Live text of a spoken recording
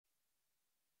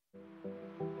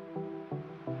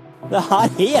Det her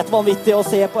helt vanvittig å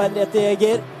se på Henriette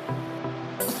Jæger.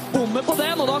 Bommer på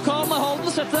den, og da kan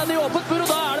Halden sette den i åpent bur,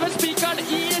 og da er det vel spikeren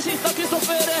i siste av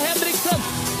Kristoffer Henriksen.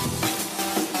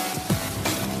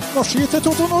 Nå skyter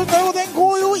Totto Nordne, og den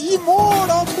går jo i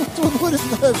mål av Totto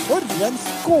Nordne. For en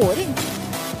skåring!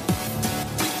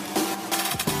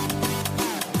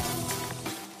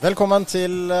 Velkommen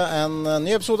til en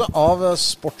ny episode av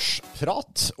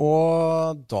Sportsprat.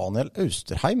 Og Daniel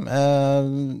Austerheim,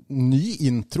 ny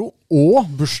intro og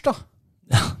bursdag.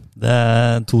 Ja, det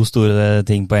er to store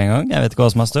ting på en gang. Jeg vet ikke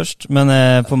hva som er størst, men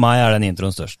for meg er den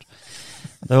introen størst.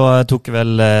 Det tok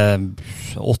vel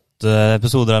 8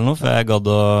 episoder eller noe, for jeg gadd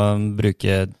å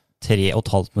bruke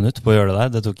 3,5 minutter på å gjøre det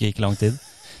der. Det tok ikke lang tid.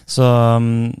 Så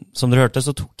som dere hørte,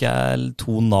 så tok jeg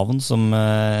 2 navn som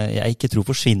jeg ikke tror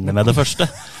forsvinner med det første.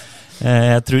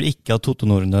 Jeg tror ikke at Totto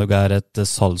Nordne er et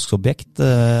salgsobjekt,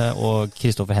 og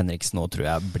Kristoffer Henriksen nå tror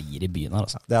jeg blir i byen her.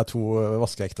 Altså. Det er 2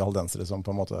 vaskeekte haldensere som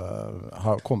på en måte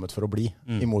har kommet for å bli,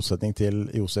 i motsetning til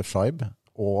Josef Scheib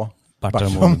og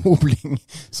Bertram Mobling,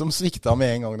 som svikta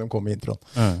med en gang de kom i introen.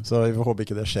 Så vi får håpe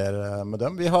ikke det skjer med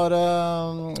dem. Vi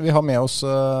har med oss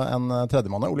en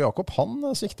tredjemann, Ole Jakob. Han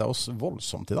svikta oss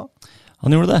voldsomt i dag.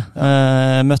 Han gjorde det.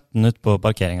 Jeg møtte han ut på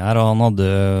parkeringen her, og han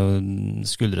hadde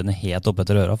skuldrene helt opp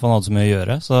etter øra, for han hadde så mye å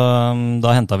gjøre. Så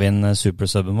da hentet vi inn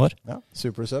supersubben vår. Ja,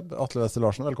 supersub. Atle Wester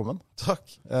Larsen, velkommen. Takk.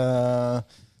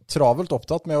 Travelt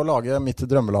opptatt med å lage mitt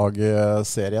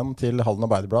drømmelag-serien til Halden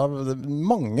Arbeiderblad. Det er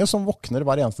mange som våkner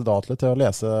hver eneste dag til å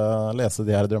lese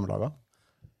de her drømmelagene.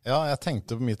 Ja, jeg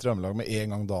tenkte på mitt drømmelag med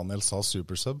en gang Daniel sa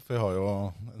supersub, for vi har jo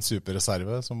en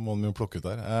superreserve som må vi jo plukke ut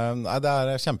der. Nei, det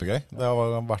er kjempegøy. Det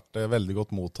har vært veldig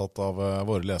godt mottatt av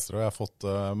våre lesere, og jeg har fått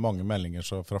mange meldinger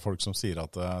fra folk som sier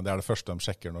at det er det første de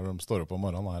sjekker når de står opp om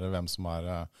morgenen, er hvem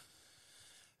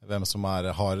som har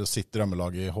sitt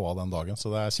drømmelag i HA den dagen.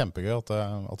 Så det er kjempegøy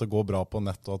at det går bra på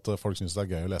nett, og at folk synes det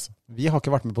er gøy å lese. Vi har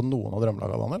ikke vært med på noen av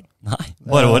drømmelagene, Daniel. Nei,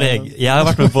 bare vår egen. Jeg har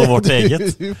vært med på vårt eget.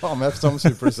 Du var med som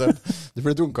supersub. Du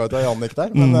ble dunket ut av Jannik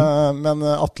der, men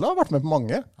Atle har vært med på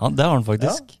mange. Ja, det har han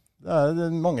faktisk. Ja. Det er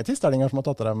mange tisterlinger som har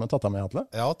tatt deg med, Atle.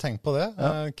 Ja, tenk på det.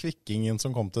 Ja. Kvikkingen som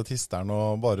kom til tisteren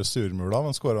og bare surmula,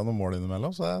 men skåret noen mål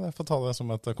innimellom, så jeg får ta det som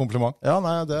et kompliment. Ja,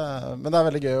 nei, men det er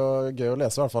veldig gøy å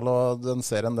lese i hvert fall, og den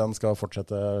serien den skal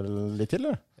fortsette litt til,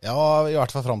 eller? Ja, i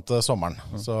hvert fall frem til sommeren.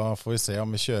 Så får vi se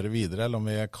om vi kjører videre, eller om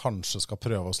vi kanskje skal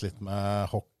prøve oss litt med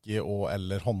hockey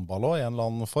eller håndball også, i en eller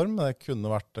annen form. Det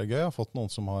kunne vært gøy. Jeg har fått noen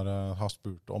som har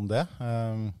spurt om det.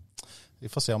 Vi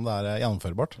får se om det er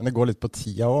gjennomførbart. Men det går litt på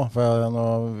tida også, for nå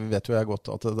vet jo jeg godt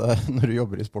at når du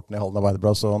jobber i sporten i Halden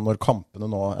Arbeiderblad, så når kampene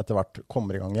nå etter hvert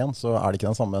kommer i gang igjen, så er det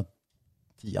ikke den samme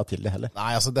tida til det heller.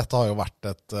 Nei, altså dette har jo vært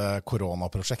et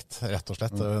koronaprosjekt, rett og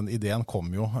slett. Ideen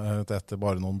kom jo etter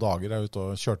bare noen dager. Jeg var ute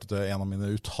og kjørte til en av mine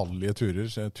utallige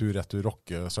turer, tur-retur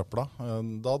rockesøpla.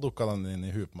 Da dukket den inn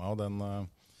i huet på meg, og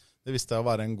det visste jeg å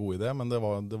være en god idé, men det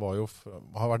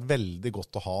har vært veldig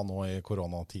godt å ha nå i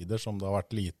koronatider, som det har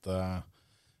vært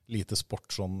lite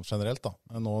sport sånn generelt. Da.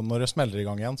 Nå, når det smeller i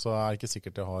gang igjen, så er det ikke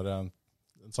sikkert det har den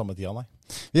samme tida, nei.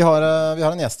 Vi har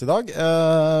en gjest i dag.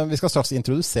 Vi skal straks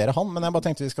introdusere han, men jeg bare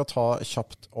tenkte vi skal ta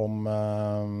kjapt om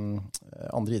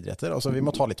andre idretter. Altså, vi må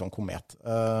ta litt om Komet.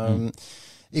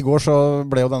 I går så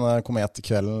ble jo denne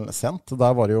Komet-kvelden sendt.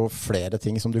 Der var det jo flere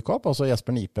ting som dukket opp. Altså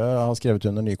Jesper Nipe har skrevet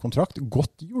under ny kontrakt.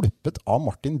 Godt hjulpet av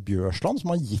Martin Bjørsland,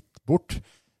 som har gitt bort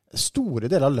store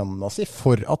deler av lønna si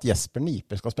for at Jesper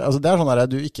Nipe skal spille. Altså det er sånn der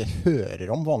du ikke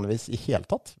hører om vanligvis i hele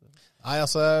tatt. Nei,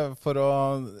 altså for å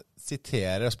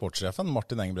sitere sportssjefen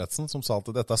Martin Engebretsen, som sa at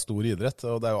dette er stor idrett,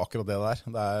 og det er jo akkurat det der.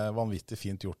 Det er vanvittig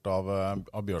fint gjort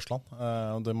av Bjørsland.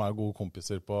 De er jo gode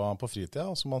kompiser på fritida,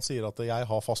 og som han sier at jeg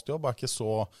har fast jobb, er ikke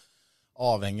så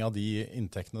avhengig av de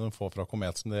inntektene de får fra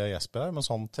Komet som det Jesper er, mens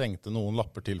han trengte noen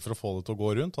lapper til for å få det til å gå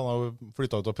rundt. Han har jo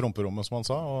flyttet ut av promperommet, som han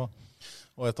sa,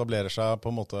 og etablerer seg på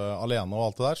en måte alene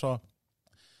og alt det der, så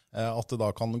at det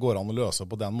da kan gå an å løse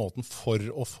på den måten for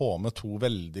å få med 2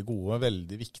 veldig gode,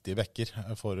 veldig viktige vekker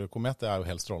for Komet, det er jo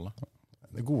helt strålende.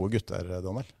 Det er gode gutter,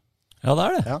 Daniel. Ja, det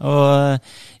er det. Ja.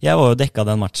 Og jeg var jo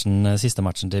dekket den siste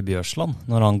matchen til Bjørsland,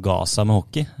 når han ga seg med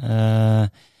hockey.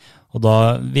 Og da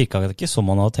virket det ikke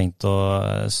som han hadde tenkt å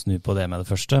snu på det med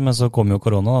det første, men så kom jo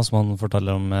korona, da, som han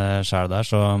forteller om selv der,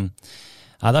 så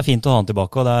nei, det er fint å ha han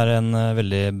tilbake, og det er en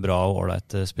veldig bra og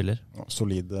ålreit spiller.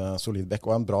 Solid bekk,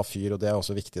 og en bra fyr, og det er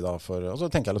også viktig da for, og så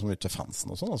tenker jeg liksom ut til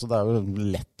fansen og sånn, altså det er jo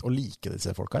lett å like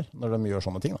disse folk her, når de gjør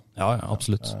sånne ting da. Ja,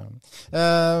 absolutt.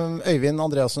 Øyvind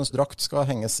Andreassens drakt skal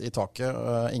henges i taket,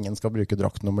 ingen skal bruke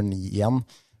drakt nummer 9 igjen,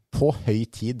 på høy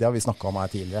tid, det har vi snakket om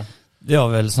her tidligere. Vi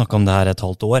har vel snakket om det her et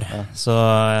halvt år, så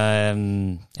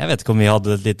jeg vet ikke om vi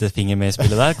hadde et lite finger med i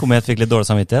spillet der. Komet fikk litt dårlig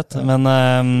samvittighet, men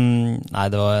nei,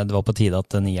 det var på tide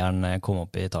at nieren kom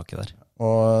opp i taket der.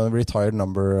 Og retired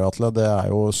number, Atle, det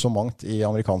jo så mangt i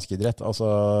amerikansk idrett.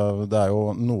 Altså, det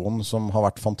jo noen som har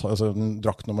vært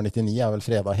drakt nummer 99 vel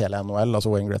fredet hele NHL,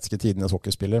 altså Wayne Gretzky, tidenes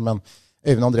hockeyspiller, men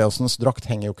Øyvind Andreassens drakt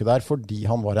henger jo ikke der fordi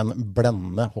han var en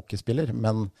blendende hockeyspiller,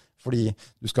 men fordi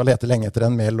du skal lete lenge etter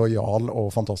en mer lojal og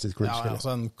fantastisk klubbspiller. Ja,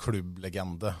 altså en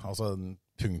klubblegende, altså en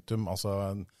punktum,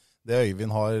 altså det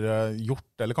Øyvind har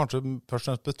gjort, eller kanskje først og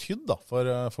fremst betydd da,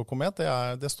 for Komet,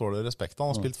 det står det respekt av.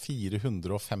 Han har spilt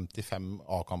 455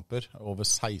 A-kamper over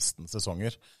 16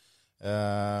 sesonger,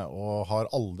 og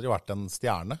har aldri vært en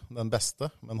stjerne, den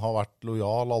beste, men har vært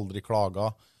lojal, aldri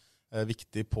klaget,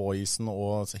 viktig på isen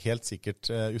og helt sikkert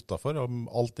utenfor, om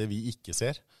alt det vi ikke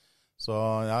ser. Så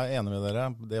jeg enig med dere,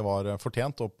 det var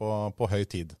fortjent og på høy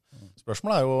tid.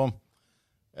 Spørsmålet jo,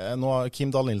 nå,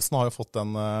 Kim Dahl-Nielsen har jo fått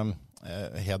den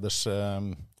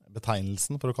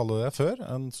hedersbetegnelsen, for å kalle det før,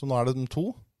 så nå det de to.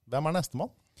 Hvem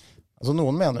nestemann? Altså,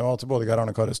 noen mener jo at både Geir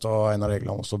Arne Karrestad og Einar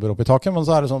Egeland også bør opp i taket, men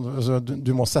så det sånn, altså,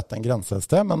 du må sette en grense et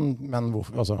sted, men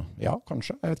hvorfor, altså, ja,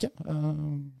 kanskje, jeg vet ikke.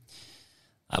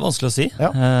 Det vanskelig å si. Ja,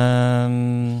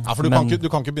 for du kan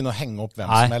ikke begynne å henge opp hvem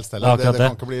som helst. Eller. Det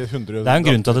kan ikke bli 100... Det en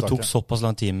grunn til at det tok såpass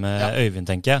lang tid med Øyvind,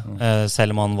 tenker jeg.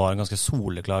 Selv om han var en ganske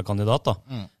soleklar kandidat. Da.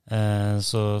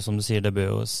 Så som du sier, det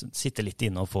bør jo sitte litt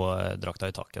inne og få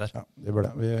drakta i taket der. Ja, det bør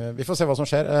det. Vi får se hva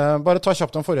som skjer. Bare ta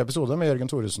kjapt om forrige episode med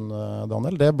Jørgen Thoresen,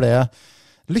 Daniel. Det ble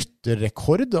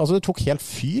lytterrekord. Altså, det tok helt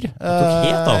fyr. Det tok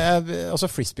helt av.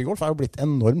 Altså, frisbeegolf jo blitt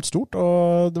enormt stort,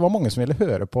 og det var mange som ville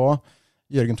høre på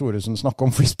Jørgen Thoresen snakke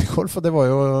om frisbeegolf, og det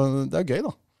er gøy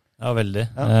da. Ja, veldig.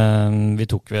 Ja. Vi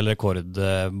tok vel rekord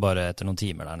bare etter noen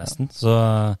timer der nesten. Så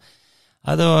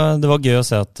nei, det var gøy å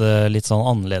se at litt sånn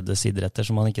annerledes idretter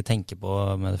som man ikke tenker på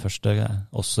med det første,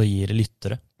 også gir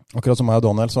lyttere. Akkurat som meg og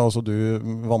Daniel, så har også du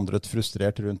vandret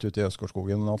frustrert rundt ute i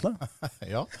Østgårdskogen, Atle?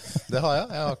 Ja, det har jeg.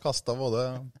 Jeg har kastet både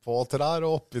på trær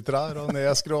og oppi trær og ned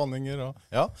skråninger.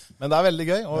 Ja, men det veldig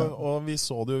gøy, og vi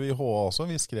så det jo i HA også.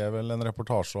 Vi skrev vel en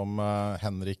reportasje om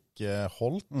Henrik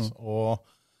Holt og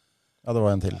ja, det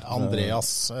var en til. Andreas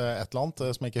et eller annet,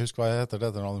 som jeg ikke husker hva jeg heter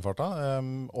etter navnet i farta,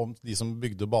 om de som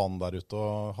bygde banen der ute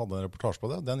og hadde en reportasje på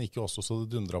det. Den gikk jo også så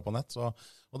det dundret på nett.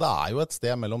 Og det jo et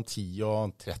sted mellom 10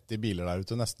 og 30 biler der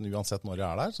ute, nesten uansett når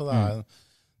jeg der. Så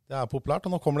det populært.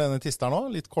 Og nå kommer det en i Tisteren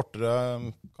nå, litt kortere,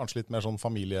 kanskje litt mer sånn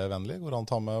familievennlig, hvor han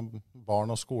tar med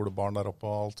barn og skolebarn der oppe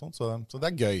og alt sånt. Så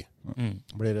det gøy.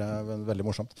 Det blir veldig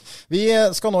morsomt. Vi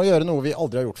skal nå gjøre noe vi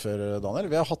aldri har gjort før, Daniel.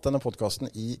 Vi har hatt denne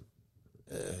podcasten i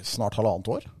snart 1,5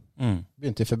 år.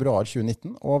 Begynte i februar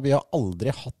 2019, og vi har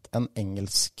aldri hatt en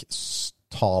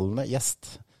engelsktalende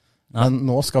gjest. Men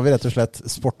nå skal vi rett og slett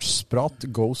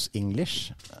Sportsprat goes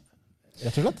English.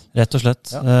 Rett og slett? Rett og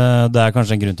slett. Ja. Det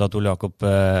kanskje en grunn til at Ole Jakob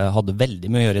hadde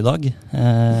veldig mye å gjøre i dag.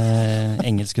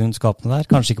 Engelskkunnskapene der,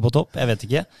 kanskje ikke på topp, jeg vet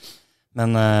ikke.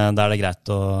 Men da det greit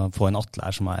å få en Atle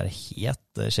her som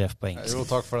helt sjef på engelsk. Jo,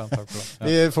 takk for det. Ja.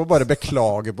 Vi får bare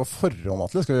beklage på forhånd,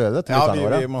 Atle. Skal vi gjøre det? Ja,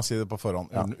 vi må si det på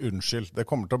forhånd. Ja. Unnskyld. Det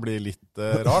kommer til å bli litt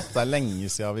rart. Det lenge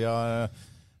siden vi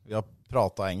har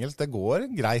pratet engelsk. Det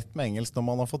går greit med engelsk når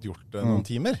man har fått gjort noen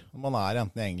timer. Når man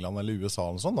enten i England eller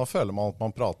USA eller sånn, da føler man at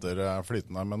man prater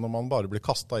flytende. Men når man bare blir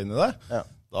kastet inn i det,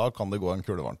 da kan det gå en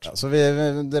kule varmt. Ja, så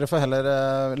dere får heller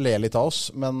le litt av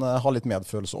oss, men ha litt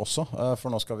medfølelse også. For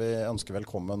nå skal vi ønske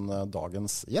velkommen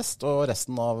dagens gjest, og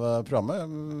resten av programmet,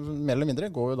 mer eller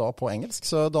mindre, går jo da på engelsk.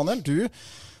 Så Daniel, du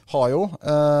har jo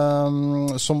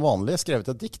som vanlig skrevet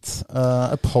et dikt.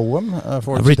 A poem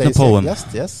for today's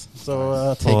guest. Yes.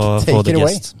 So take it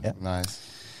away. Yeah. Nice.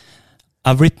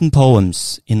 I've written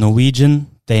poems in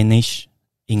Norwegian, Danish,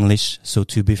 English, so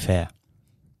to be fair.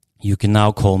 You can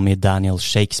now call me Daniel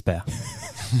Shakespeare.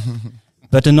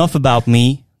 But enough about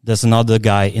me. There's another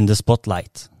guy in the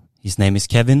spotlight. His name is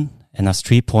Kevin and has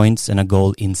 3 points and a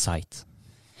goal in sight.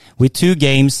 With 2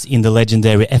 games in the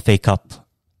legendary FA Cup,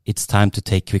 it's time to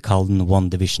take Kvikalden 1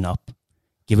 division up.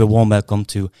 Give a warm welcome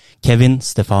to Kevin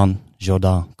Stefan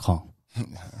Jordan Krans.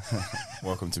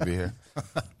 Welcome to be here.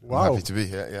 Wow. I'm happy to be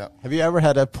here, yeah. Have you ever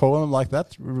had a poem like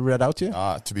that read out to you?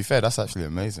 To be fair, that's actually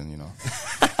amazing, you know.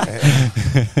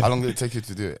 How long did it take you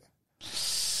to do it?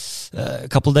 A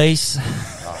couple days.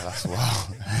 Oh, that's wow.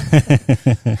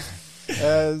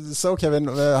 So, Kevin,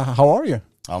 how are you?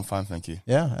 I'm fine, thank you.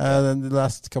 Yeah, the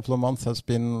last couple of months has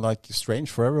been like strange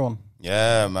for everyone.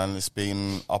 Yeah, man, it's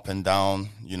been up and down.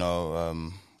 You know,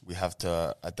 we have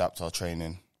to adapt our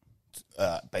training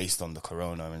based on the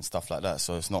corona and stuff like that.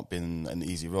 So it's not been an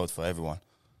easy road for everyone.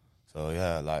 So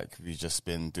yeah, like we've just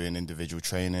been doing individual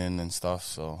training and stuff.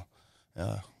 So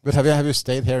Yeah. But have you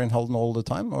stayed here in Halden all the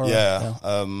time? Or? Yeah.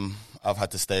 I've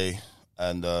had to stay,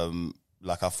 and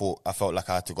like I felt like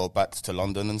I had to go back to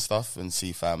London and stuff and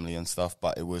see family and stuff,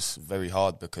 but it was very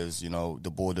hard because, you know, the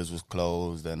borders was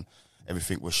closed and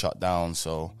everything was shut down.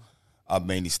 So I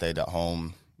mainly stayed at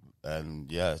home and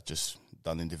just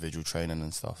done individual training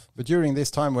and stuff. But during this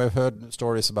time, we've heard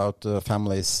stories about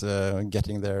families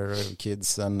getting their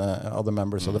kids and other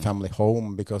members of the family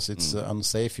home because it's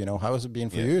unsafe. You know, how has it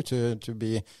been for you to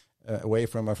be away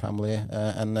from our family?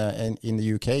 And in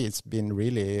the UK, it's been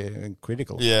really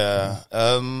critical. Yeah,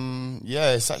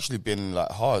 it's actually been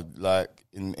like hard. Like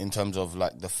in terms of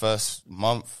like the first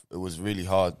month, it was really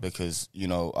hard because, you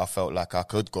know, I felt like I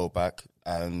could go back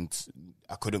and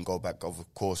I couldn't go back, of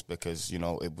course, because, you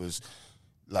know, it was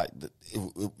like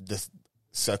the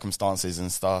circumstances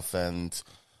and stuff and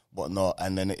whatnot.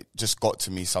 And then it just got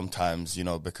to me sometimes, you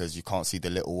know, because you can't see the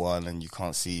little one and you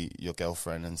can't see your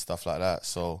girlfriend and stuff like that.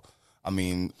 So, I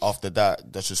mean, after that,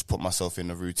 I just put myself in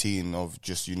a routine of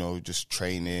just, you know, just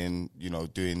training, you know,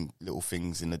 doing little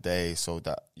things in the day so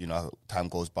that, you know, time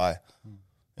goes by.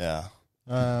 Yeah.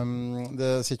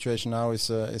 The situation now is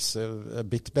a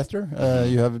bit better.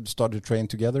 You have started to train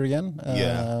together again.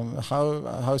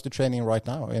 How is the training right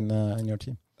now in your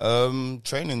team?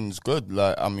 Training's good.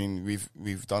 Like, I mean,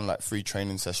 we've done like 3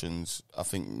 training sessions. I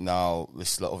think now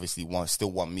it's like obviously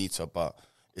still 1 meter, but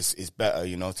it's better,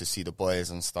 you know, to see the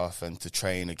boys and stuff and to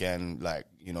train again, like,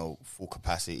 you know, full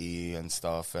capacity and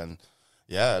stuff. And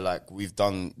yeah, like we've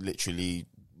done literally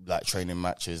like training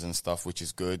matches and stuff, which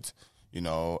is good. You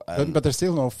know, but there's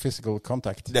still no physical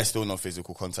contact. There's still no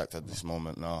physical contact at this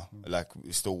moment now. Like,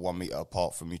 we're still 1 meter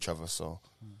apart from each other, so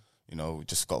you know, we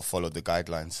just got to follow the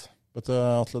guidelines. But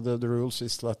the rules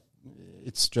is that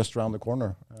it's just around the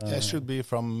corner. It should be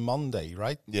from Monday,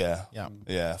 right? Yeah.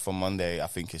 From Monday, I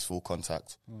think it's full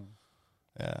contact.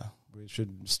 Yeah, we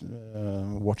should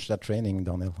watch that training,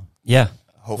 Daniel. Yeah.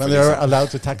 Hopefully when they're allowed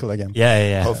to tackle again.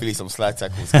 Yeah. Hopefully some slide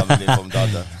tackles coming in from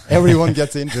Dada. Everyone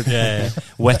gets injured.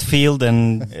 Wet field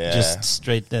and just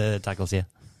straight tackles,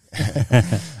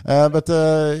 But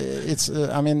it's,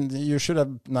 I mean, you should have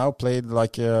now played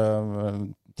like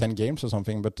 10 games or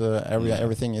something, but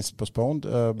everything is postponed.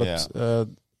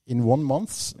 In 1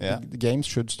 month, the games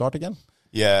should start again.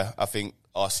 Yeah, I think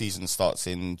our season starts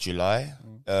in July.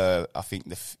 I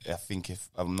think if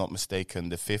I'm not mistaken,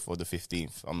 the 5th or the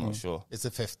 15th. I'm not sure. It's the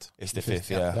 5th. It's the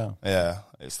 5th. Yeah.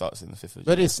 It starts in the 5th of July.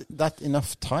 But is that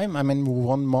enough time? I mean,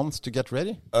 1 month to get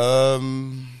ready?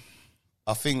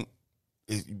 I think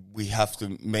we have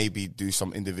to maybe do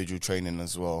some individual training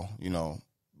as well. You know,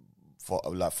 for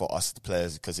us the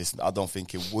players, because I don't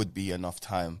think it would be enough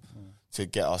time to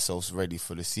get ourselves ready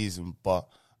for the season. But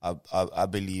I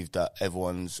believe that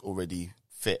everyone's already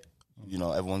fit. You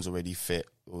know, everyone's already fit.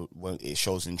 When it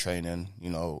shows in training, you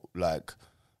know, like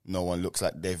no one looks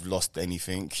like they've lost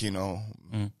anything, you know.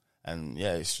 And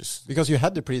yeah, it's just because you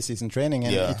had the preseason training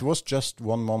and it was just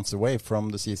 1 month away from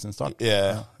the season start.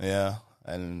 Yeah.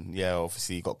 And yeah,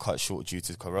 obviously it got cut short due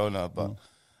to Corona, but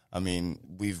I mean,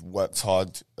 we've worked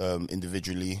hard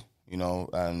individually, you know,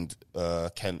 and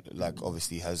Kent, like,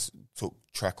 obviously has took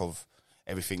track of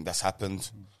everything that's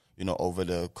happened, you know, over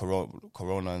the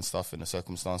corona and stuff and the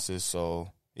circumstances.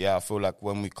 So yeah, I feel like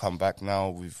when we come back now,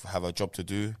 we have a job to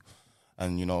do,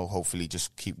 and, you know, hopefully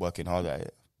just keep working hard at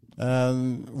it.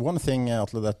 One thing,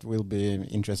 Atle, that will be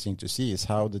interesting to see is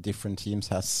how the different teams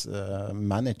has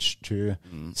managed to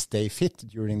stay fit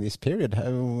during this period.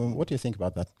 What do you think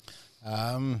about that?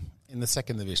 In the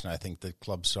second division, I think the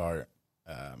clubs are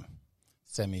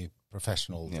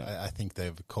semi-professional. I think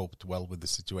they've coped well with the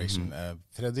situation.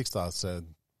 Fredrikstad's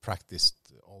practiced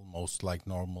almost like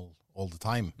normal all the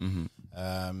time.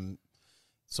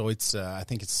 So it's I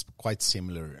think it's quite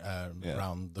similar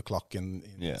around the clock in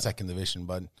second division.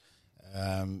 But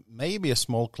maybe a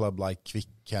small club like Kvik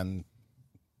can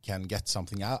get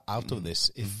something out of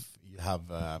this if you have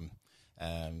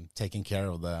taken care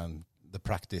of the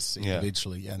practice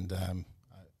individually. And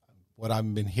what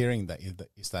I've been hearing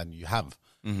is that you have.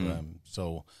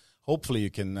 So hopefully you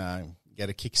can get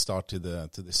a kickstart to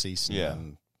the season.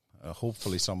 And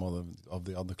hopefully some of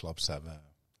the other clubs have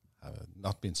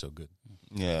not been so good.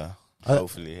 Yeah,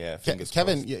 hopefully,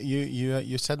 Kevin,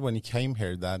 you said when you came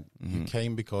here that you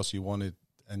came because you wanted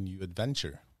a new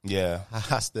adventure. Yeah.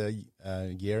 Has the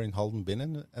year in Halden been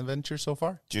an adventure so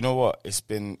far? Do you know what?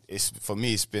 For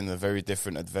me, it's been a very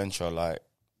different adventure. Like,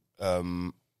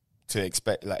 to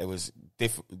expect, like, it was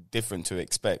different to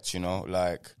expect, you know?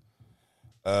 Like,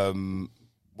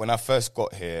 when I first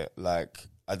got here, like,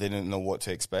 I didn't know what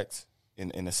to expect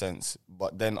in a sense.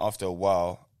 But then after a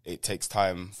while, it takes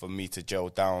time for me to gel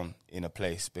down in a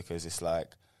place, because it's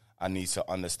like I need to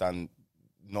understand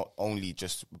not only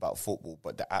just about football,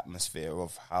 but the atmosphere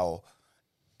of how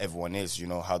everyone is, you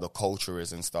know, how the culture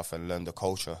is and stuff, and learn the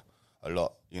culture a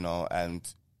lot, you know,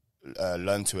 and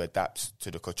learn to adapt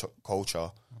to the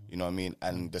culture, you know what I mean,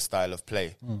 and the style of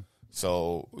play.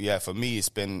 So, yeah, for me, it's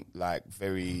been, like,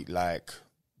 very, like,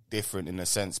 different in a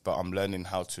sense, but I'm learning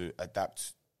how to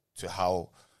adapt to how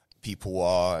people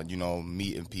are, you know,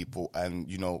 meeting people, and,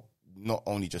 you know, not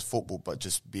only just football, but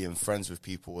just being friends with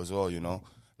people as well, you know.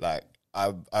 Like,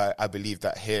 I believe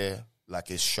that here, like,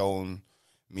 it's shown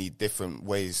me different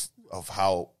ways of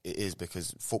how it is,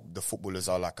 because the footballers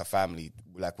are like a family.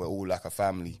 Like, we're all like a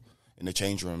family in the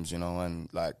change rooms, you know, and,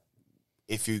 like,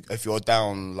 if you're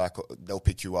down, like, they'll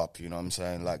pick you up, you know what I'm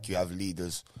saying? Like, you have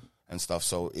leaders and stuff,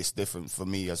 so it's different for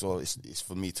me as well. It's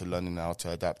for me to learn how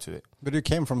to adapt to it. But you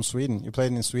came from Sweden. You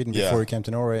played in Sweden before you came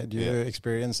to Norway. Do you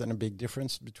experience any big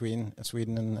difference between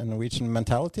Sweden and Norwegian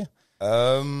mentality?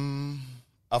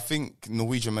 I think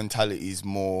Norwegian mentality is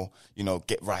more, you know,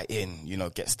 get right in, you know,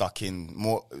 get stuck in.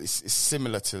 More, it's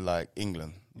similar to, like,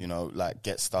 England, you know, like,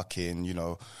 get stuck in, you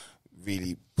know,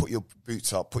 really put your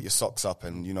boots up, put your socks up,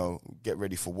 and, you know, get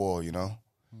ready for war, you know.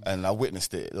 And I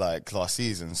witnessed it, like, last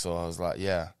season, so I was like,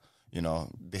 yeah, you know,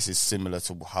 this is similar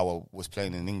to how I was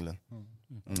playing in England.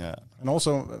 Yeah. And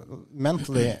also,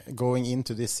 mentally going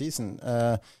into this season,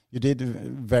 you did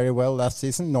very well last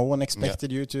season. No one expected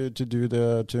you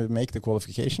to make the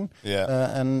qualification.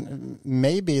 Yeah. And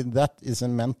maybe that is a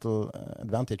mental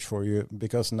advantage for you,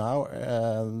 because now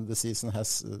the season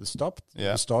has stopped.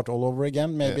 Yeah. You start all over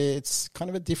again. Maybe it's kind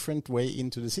of a different way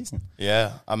into the season.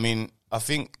 Yeah. I mean, I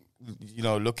think, you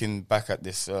know, looking back at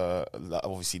this,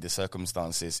 obviously the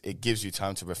circumstances, it gives you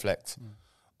time to reflect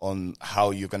on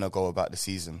how you're going to go about the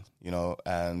season, you know,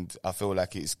 and I feel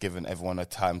like it's given everyone a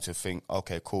time to think,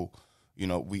 okay, cool, you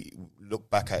know, we look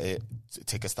back at it,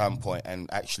 take a standpoint, and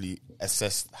actually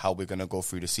assess how we're going to go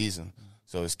through the season.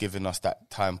 So it's given us that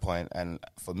time point, and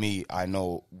for me,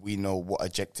 we know what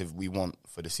objective we want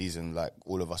for the season, like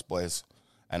all of us boys,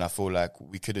 and I feel like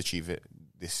we could achieve it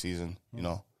this season, you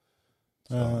know.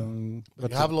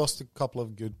 But you have lost a couple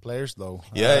of good players, though.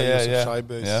 Yeah.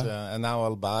 Scheibe and now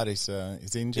Albar is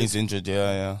injured. He's injured,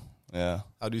 yeah.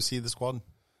 How do you see the squad?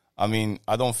 I mean,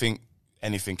 I don't think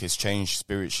anything has changed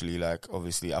spiritually. Like,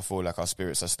 obviously, I feel like our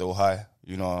spirits are still high.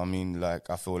 You know what I mean? Like,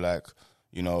 I feel like,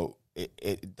 you know,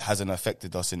 it hasn't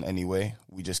affected us in any way.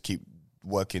 We just keep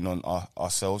working on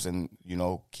ourselves and, you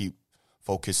know, keep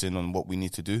focusing on what we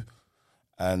need to do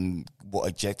and what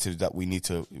objectives that we need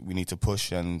to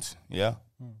push, and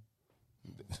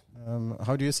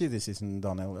how do you see this season,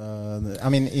 Daniel? I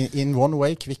mean, in one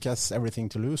way, Kvik has everything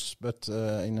to lose, but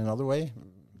in another way,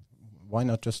 why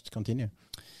not just continue?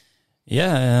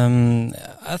 Yeah,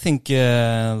 I think,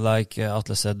 like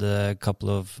Atle said, a couple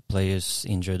of players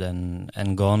injured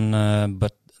and gone,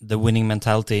 but the winning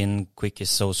mentality in Kvik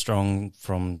is so strong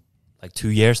from like 2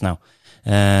 years now.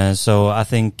 So I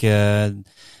think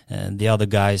the other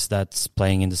guys that's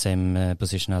playing in the same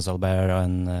position as Albert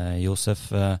and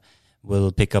Josef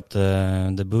will pick up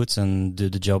the boots and do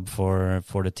the job for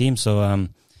the team. So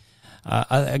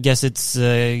I guess it's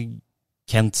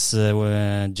Kent's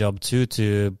job too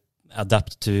to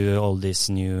adapt to all these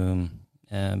new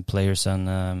players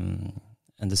and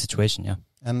the situation. Yeah,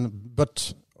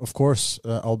 but of course,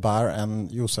 Albar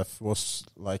and Josef was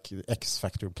like X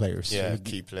factor players. Yeah,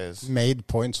 key players. Made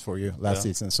points for you last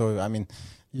season. So I mean,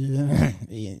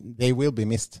 they will be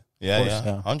missed.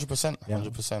 Yeah, 100%,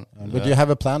 100%. But do you have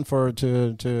a plan for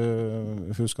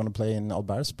to who's going to play in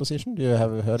Albar's position? Do you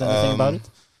have heard anything about it?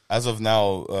 As of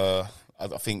now, I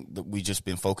think that we just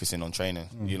been focusing on training.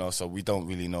 You know, so we don't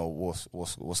really know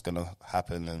what's going to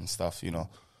happen and stuff. You know,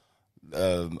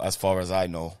 as far as I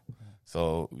know.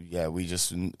 So yeah, we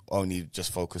just only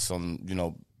focus on, you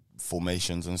know,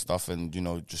 formations and stuff, and, you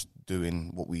know, just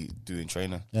doing what we do in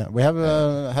training. Yeah, we have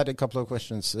had a couple of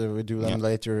questions. We do them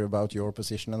later about your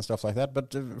position and stuff like that.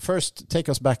 But first, take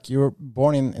us back. You were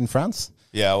born in France.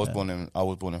 Yeah, I was born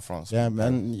in France. Yeah,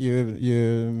 and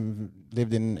you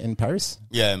lived in Paris.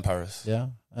 Yeah, in Paris. Yeah.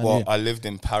 Well, I lived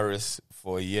in Paris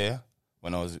for a year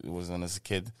when I was as a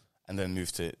kid, and then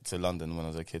moved to London when I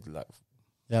was a kid. Like.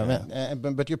 Yeah,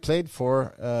 but you played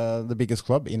for the biggest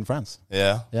club in France.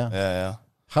 Yeah.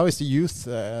 How is the youth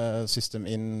system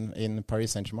in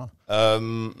Paris Saint-Germain?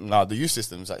 No, the youth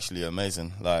system is actually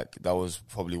amazing. Like, that was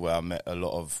probably where I met a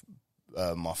lot of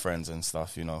my friends and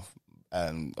stuff, you know.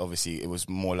 And obviously, it was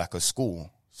more like a school.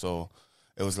 So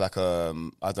it was like I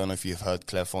don't know if you've heard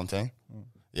Clairefontaine.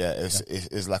 Yeah,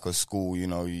 it's like a school. You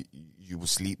know, you would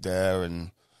sleep there,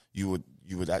 and you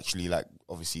would actually, like,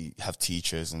 obviously have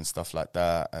teachers and stuff like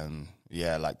that, and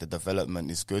yeah, like the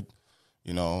development is good,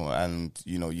 you know, and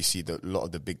you know you see a lot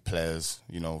of the big players,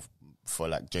 you know, for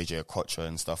like JJ Okocha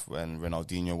and stuff, and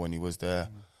Ronaldinho when he was there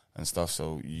and stuff.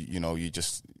 So you know you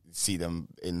just see them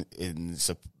in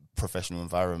a professional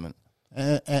environment.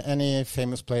 Any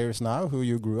famous players now who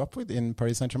you grew up with in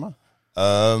Paris Saint-Germain?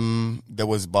 There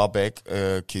was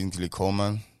Barbek, Kingsley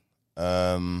Coman,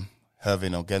 Hervin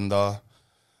Ogenda.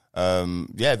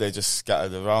 Yeah, they just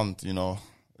scattered around, you know,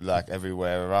 like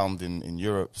everywhere around in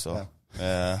Europe. So,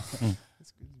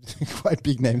 quite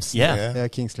big names. Yeah.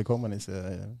 Kingsley Coman is.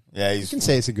 Yeah, you can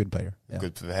say he's a good player. Yeah.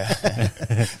 Good player.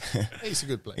 He's a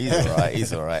good player. He's all right.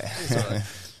 He's all right.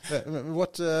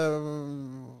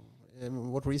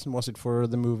 What reason was it for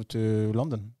the move to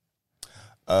London?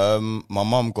 My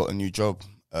mum got a new job,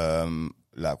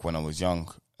 like when I was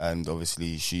young, and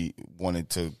obviously she wanted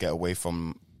to get away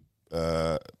from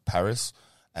Paris,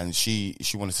 and she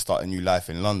wanted to start a new life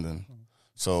in London.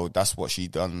 So that's what she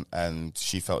done, and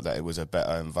she felt that it was a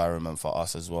better environment for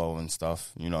us as well and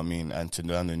stuff, you know what I mean, and to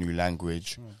learn a new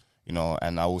language, you know,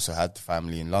 and I also had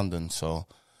family in London, so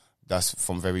that's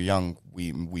from very young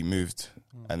we moved,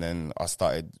 and then I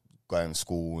started going to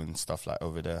school and stuff like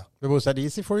over there. But was that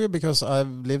easy for you? Because I've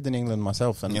lived in England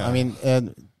myself, and I mean,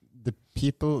 the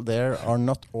people there are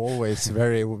not always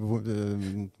very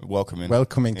welcoming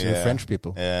to French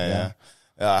people. Yeah.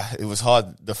 It was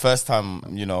hard. The first time,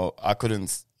 you know, I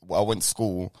went to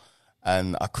school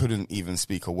and I couldn't even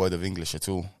speak a word of English at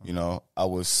all. You know, I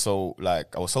was so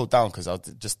down because I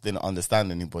just didn't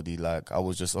understand anybody. Like, I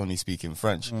was just only speaking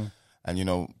French. And, you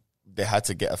know, they had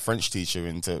to get a French teacher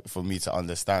for me to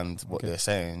understand what they're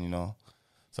saying, you know.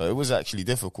 So it was actually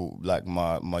difficult, like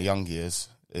my young years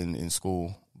in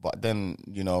school. But then,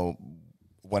 you know,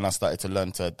 when I started to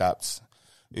learn to adapt,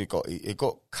 it got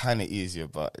kind of easier,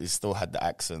 but it still had the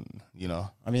accent, you know.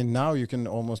 I mean, now you can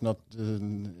almost not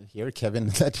hear Kevin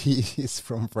that he is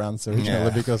from France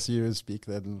originally because you speak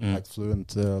that like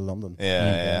fluent London.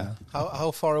 Yeah.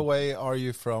 How far away are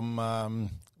you from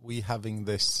we having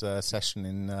this session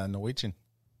in Norwegian?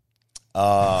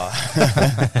 I'm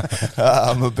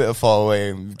a bit far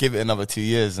away. Give it another 2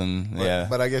 years, and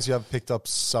But I guess you have picked up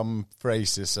some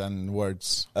phrases and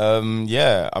words.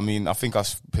 Yeah, I mean, I think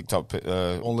I've picked up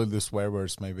only the swear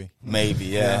words, maybe. Maybe,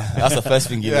 yeah. That's the first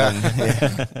thing you learn.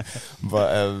 Yeah.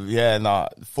 But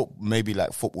maybe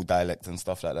like football dialect and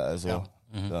stuff like that as well.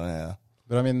 So, yeah.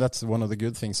 But I mean, that's one of the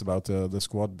good things about the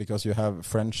squad, because you have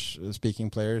French-speaking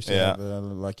players, you have,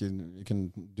 like you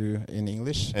can do in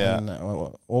English, and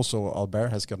also Albert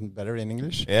has gotten better in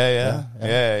English. Yeah.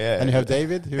 And you have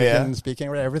David, who can speak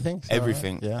everything. So,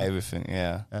 everything,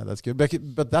 yeah. That's good.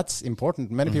 But that's important.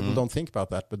 Many people don't think about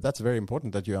that, but that's very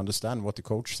important that you understand what the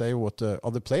coach say, what the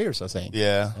other players are saying.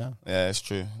 Yeah, it's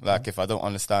true. Like, if I don't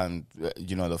understand,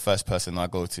 you know, the first person I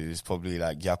go to is probably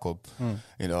like Jakob.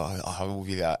 You know, I will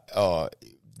be like,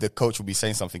 the coach will be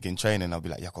saying something in training, I'll be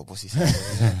like, Jakob, what's he saying?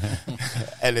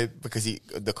 And because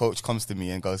the coach comes to me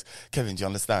and goes, Kevin, do you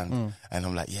understand? And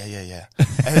I'm like, yeah.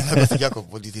 And then I go to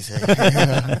Jakob, what did he say?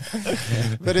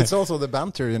 But it's also the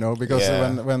banter, you know, because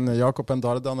when Jakob and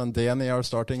Dardan and Dani are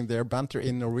starting their banter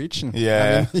in Norwegian,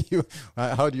 I mean,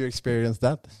 how do you experience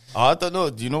that? I don't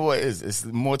know. Do you know what it is? It's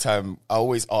more time, I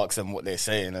always ask them what they're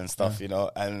saying and stuff, you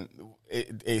know, and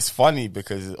it's funny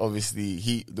because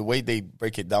obviously the way they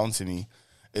break it down to me,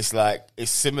 it's like,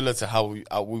 it's similar to how we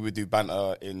would do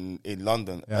banter in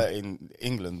London, in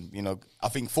England. You know, I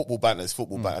think football banter is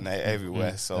football banter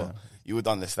everywhere, so you would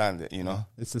understand it. You know,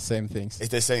 it's the same things. It's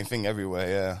the same thing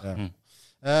everywhere.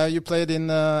 You played in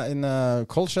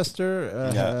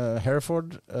Colchester,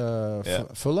 Hereford,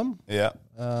 Fulham. Yeah.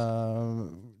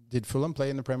 Did Fulham play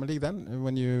in the Premier League then?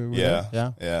 When you were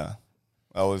there? Yeah.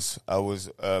 I was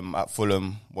at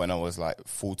Fulham when I was like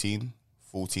 14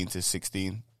 to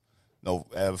 16. No,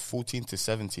 14 to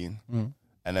 17.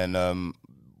 And then I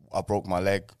broke my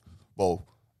leg. Well,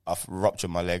 I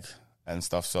ruptured my leg and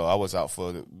stuff. So I was out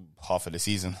for half of the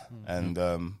season. And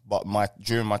but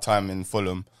during my time in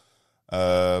Fulham,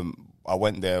 I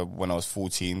went there when I was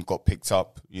 14, got picked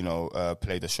up, you know,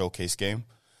 played a showcase game.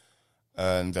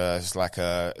 And it's like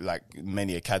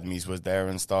many academies was there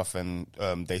and stuff, and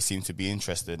they seemed to be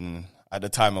interested. And at the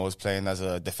time, I was playing as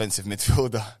a defensive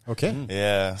midfielder. Okay.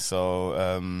 Yeah, so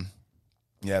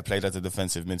I played as a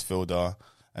defensive midfielder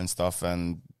and stuff,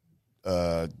 and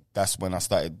that's when I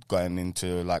started going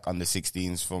into like under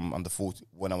 16s from under 14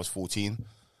 when I was 14,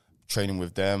 training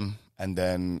with them. And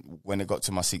then when it got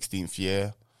to my 16th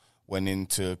year, went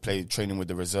into training with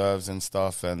the reserves and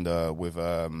stuff, and with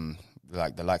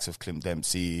like the likes of Clint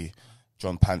Dempsey,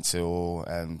 John Pantil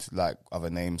and like other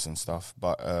names and stuff.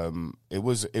 But it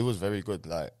was very good.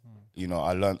 Like, you know,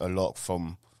 I learned a lot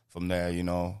from there, you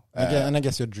know. And I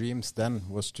guess your dreams then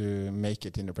was to make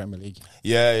it in the Premier League.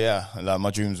 Yeah. Like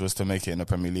my dreams was to make it in the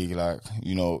Premier League, like,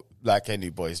 you know, like any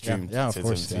boy's dream. Yeah, of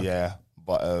course. Yeah.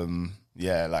 But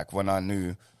like when I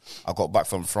knew I got back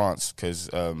from France, because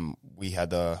we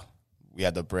had a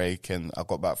break, and I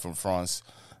got back from France,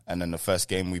 and then the first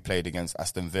game we played against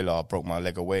Aston Villa, I broke my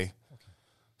leg away.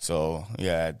 So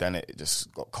yeah, then it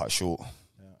just got cut short.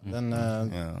 Then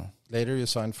later you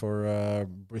signed for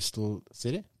Bristol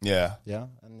City. Yeah,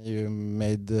 and you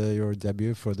made your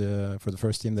debut for the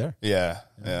first team there. Yeah.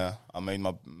 I made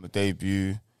my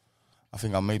debut. I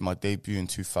think I made my debut in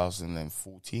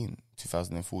 2014.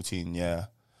 2014, yeah.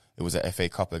 It was a FA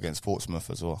Cup against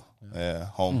Portsmouth as well. Yeah,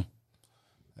 home.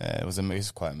 Yeah, it was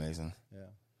quite amazing.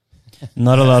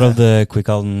 Not a lot of the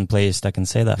Quick-Alden players that can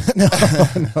say that.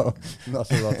 No,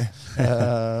 not a lot.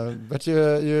 But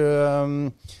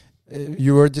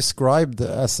you were described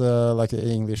as like an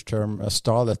English term, a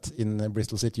starlet in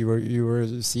Bristol City. You were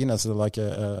seen as like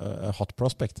a hot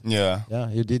prospect. Yeah. Yeah,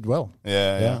 you did well.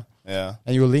 Yeah.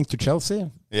 And you were linked to Chelsea.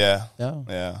 Yeah.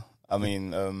 I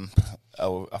mean,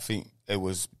 I think it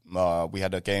was we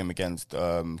had a game against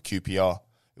QPR.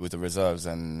 It was the reserves,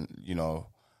 and you know,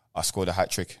 I scored a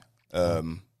hat-trick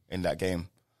in that game,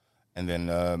 and then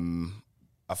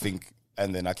I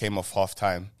came off half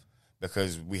time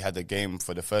because we had a game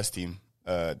for the first team,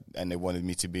 and they wanted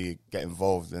me to get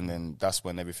involved, and then that's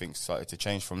when everything started to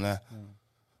change from there.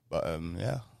 But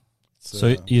yeah.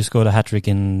 So you scored a hat-trick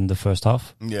in the first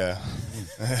half? Yeah.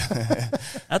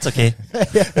 That's okay.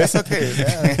 It's okay.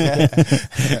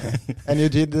 And you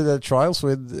did the trials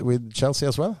with Chelsea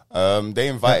as well? They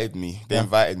invited me. They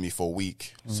invited me for a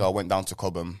week. So I went down to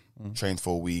Cobham, trained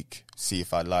for a week, see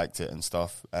if I liked it and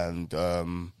stuff. And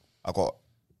when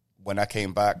I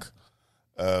came back,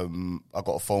 I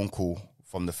got a phone call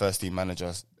from the first team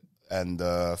managers and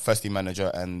the first team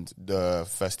manager and the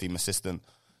first team assistant,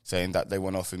 saying that they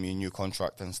want to offer me a new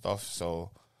contract and stuff.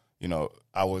 So, you know,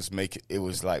 it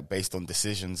was like based on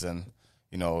decisions, and,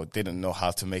 you know, didn't know how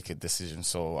to make a decision.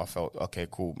 So I felt, okay,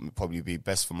 cool, it'd probably be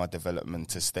best for my development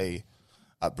to stay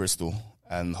at Bristol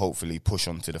and hopefully push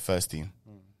on to the first team.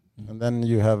 And then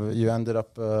you ended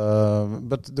up,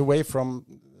 but the way from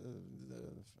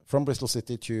Bristol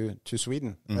City to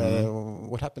Sweden,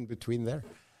 what happened between there?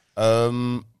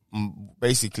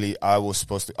 Basically, I was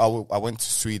supposed to, I went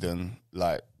to Sweden,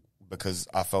 like, because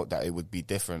I felt that it would be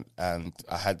different, and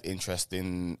I had interest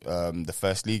in the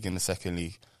first league and the second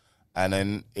league, and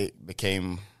then it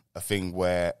became a thing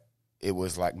where it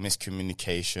was like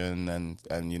miscommunication,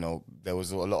 and you know, there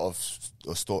was a lot of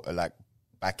like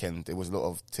back end. It was a lot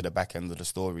of to the back end of the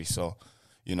story, so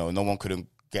you know, no one couldn't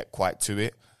get quite to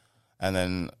it, and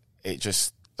then it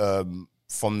just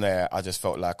from there, I just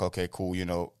felt like, okay, cool, you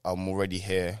know, I'm already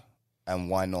here, and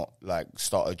why not like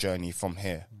start a journey from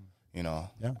here. You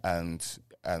know, and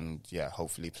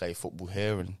hopefully play football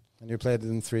here. And you played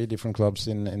in 3 different clubs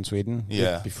in Sweden.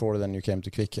 Yeah. Before then you came to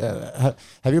Quick. Have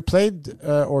you played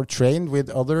or trained with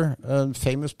other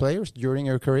famous players during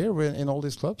your career in all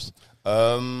these clubs?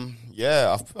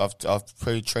 Yeah,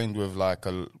 I've trained with like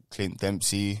Clint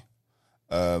Dempsey,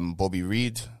 Bobby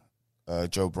Reed,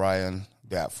 Joe Bryan.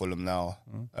 They're at Fulham now.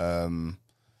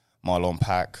 Marlon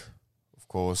Pack, of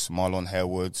course. Marlon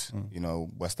Harewood, you know,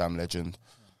 West Ham legend.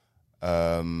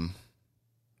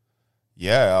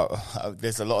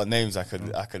 There's a lot of names I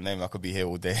could name. I could be here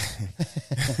all day.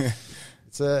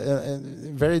 It's a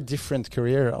very different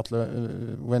career, Atle,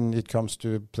 when it comes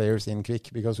to players in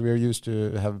Quick, because we're used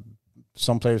to have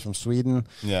some players from Sweden,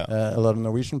 a lot of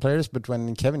Norwegian players, but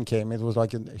when Kevin came, it was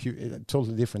like a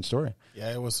totally different story.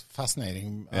 Yeah, it was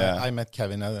fascinating. Yeah. I met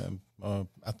Kevin at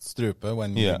Strupe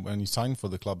when you signed for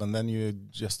the club, and then you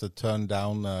just turned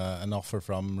down an offer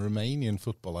from Romanian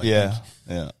football, I think.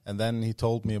 Yeah. And then he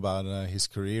told me about his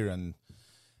career, and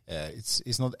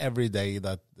it's not every day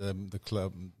that the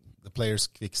club, the players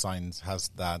Quick signs, has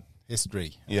that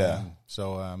history. Yeah.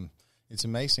 It's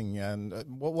amazing. And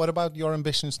what about your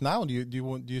ambitions now? Do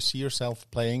you see yourself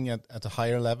playing at a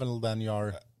higher level than you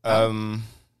are?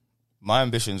 My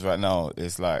ambitions right now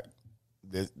is I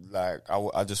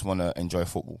just want to enjoy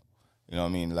football. You know what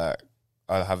I mean? Like,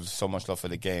 I have so much love for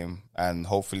the game, and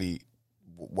hopefully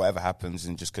whatever happens,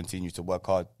 and just continue to work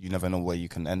hard. You never know where you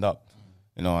can end up.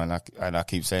 You know, and I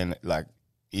keep saying it, like,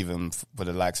 even for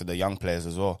the likes of the young players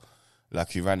as well,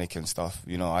 like Uranik and stuff,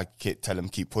 you know, I tell them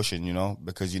keep pushing, you know,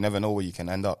 because you never know where you can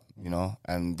end up, you know,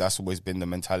 and that's always been the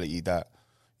mentality that,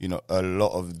 you know, a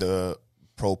lot of the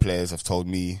pro players have told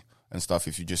me and stuff,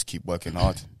 if you just keep working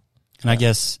hard. And I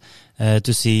guess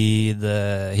to see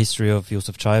the history of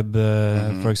Josef Chaib,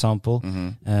 for example,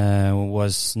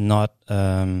 was not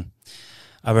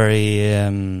a very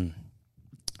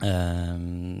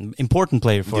important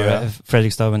player for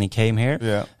Fredrikstad when he came here.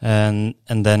 Yeah. And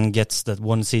then gets that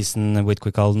one season with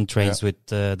Quikalden, trains with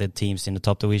the teams in the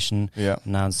top division,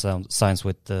 now signs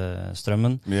with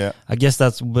Strømmen. Yeah. I guess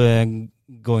that's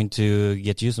going to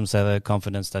get you some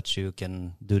confidence that you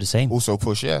can do the same. Also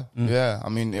push, yeah. I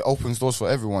mean, it opens doors for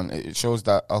everyone. It shows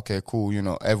that, okay, cool, you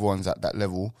know, everyone's at that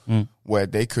level where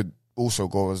they could also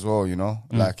go as well, you know.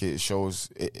 Like, it shows,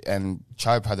 and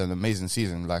Chaib had an amazing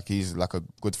season. Like, he's like a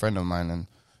good friend of mine, and,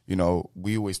 you know,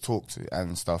 we always talked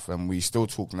and stuff, and we still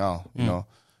talk now, you know.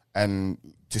 And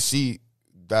to see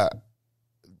that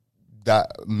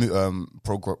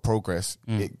progress,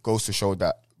 it goes to show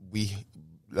that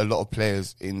a lot of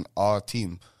players in our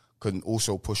team can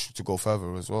also push to go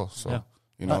further as well. So,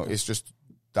 you know, it's just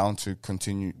down to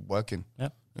continue working,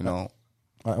 you know.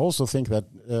 I also think that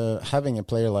having a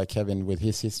player like Kevin with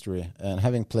his history and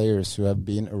having players who have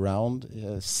been around,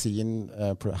 seen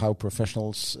how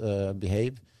professionals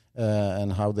behave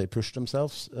and how they push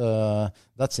themselves,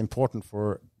 that's important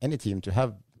for any team to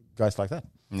have guys like that.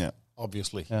 Yeah,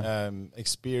 obviously.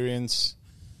 Experience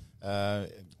and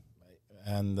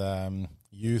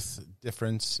youth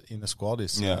difference in the squad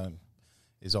is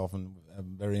often a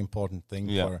very important thing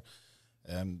for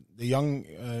the young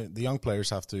players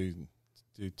have to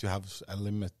have a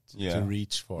limit to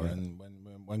reach for, and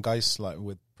when guys like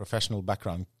with professional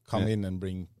background come in and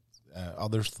bring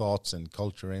other thoughts and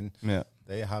culture in,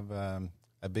 they have a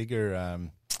bigger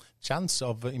chance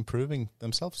of improving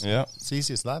themselves. It's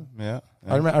easy as that.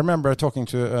 I remember talking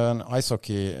to an ice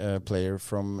hockey player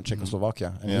from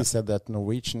Czechoslovakia, and he said that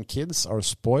Norwegian kids are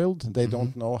spoiled. They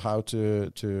don't know how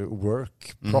to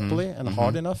work properly and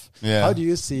hard enough. How do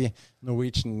you see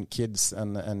Norwegian kids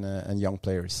and young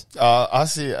players? I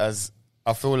see it as,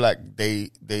 I feel like they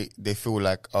feel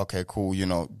like, okay, cool, you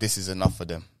know, this is enough for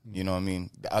them. You know what I mean?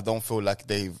 I don't feel like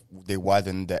they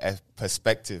widen their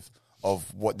perspective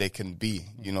of what they can be,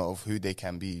 you know, of who they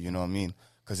can be, you know what I mean?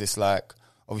 Because it's like,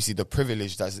 obviously the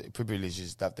privileges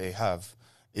that they have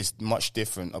is much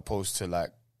different opposed to like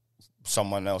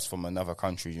someone else from another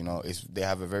country, you know. They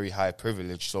have a very high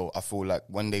privilege, so I feel like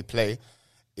when they play,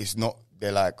 it's not,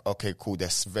 they're like, okay, cool, they're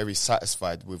very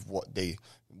satisfied with what they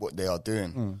are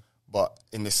doing. But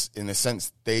in a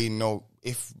sense, they know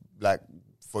if, like,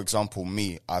 for example,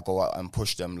 me, I go out and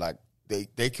push them, like,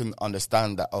 they can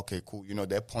understand that, okay, cool, you know,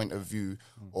 their point of view,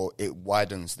 or it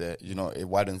widens their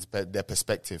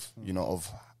perspective, you know,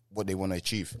 of what they want to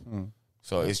achieve.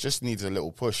 So it just needs a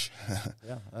little push.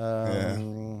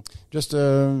 I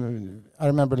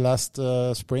remember last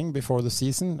spring before the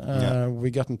season, we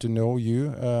gotten to know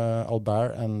you,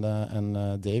 Albert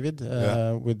and David,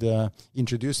 with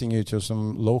introducing you to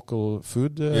some local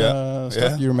food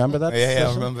stuff. You remember that?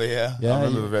 I remember. I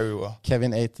remember very well.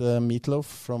 Kevin ate meatloaf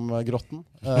from Grotten.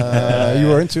 You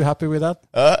weren't too happy with that?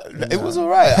 It was all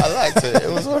right. I liked it.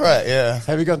 It was all right, yeah.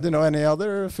 Have you gotten to know any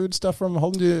other food stuff from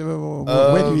home?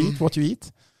 Where do you eat? What do you eat?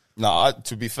 No,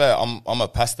 to be fair, I'm a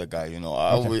pasta guy, you know.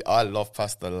 I love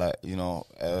pasta, like, you know,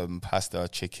 pasta,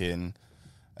 chicken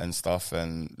and stuff,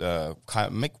 and kind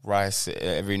of make rice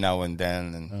every now and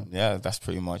then, and that's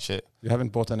pretty much it. You haven't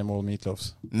bought any more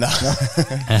meatloaves? No.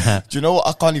 Do you know what?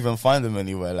 I can't even find them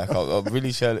anywhere. Like, I'm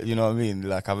really sure, you know what I mean?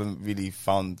 Like, I haven't really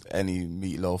found any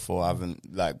meatloaf, or I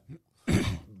haven't, like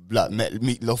met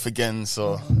meatloaf again,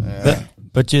 so...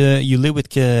 But you live with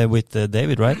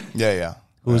David, right? Yeah.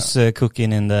 Who's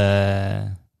cooking in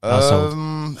the household?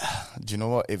 Do you know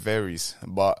what? It varies,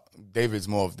 but David's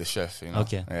more of the chef, you know.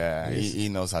 Okay. Yeah, he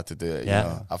knows how to do it. You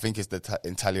know? I think it's the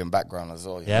Italian background as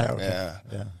well. Yeah.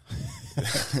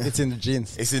 It's in the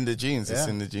genes. It's in the genes. It's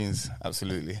in the genes.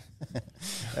 Absolutely.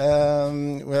 We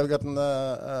have gotten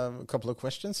a couple of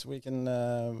questions. We can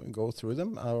go through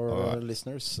them. Our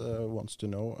listeners wants to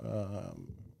know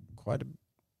quite a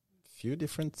few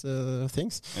different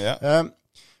things. Yeah.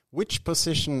 Which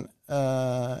position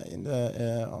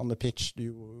on the pitch do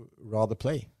you rather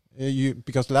play?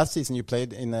 Because last season you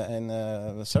played in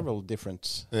several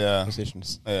different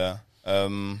positions. Yeah.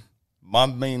 My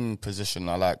main position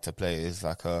I like to play is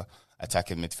like a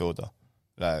attacking midfielder,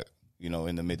 like, you know,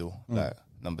 in the middle, like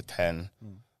number 10,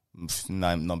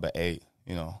 number 8.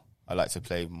 You know, I like to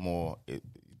play more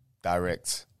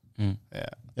direct.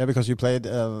 Yeah, because you played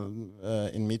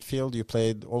in midfield. You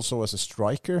played also as a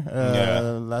striker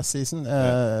last season,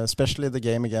 especially the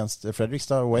game against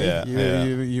Fredrikstad away.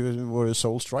 You were a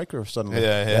sole striker suddenly.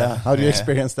 How do you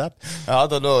experience that? I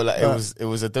don't know. Like it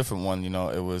was a different one. You know,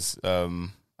 it was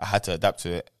I had to adapt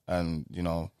to it, and you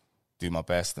know, do my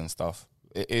best and stuff.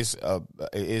 It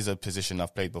is a position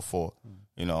I've played before,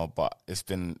 you know, but it's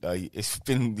been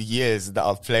years that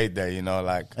I've played there, you know,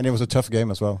 like. And it was a tough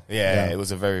game as well. Yeah, it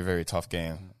was a very, very tough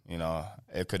game. You know,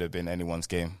 it could have been anyone's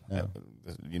game,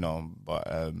 you know, but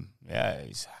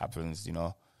it happens, you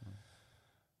know.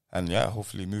 And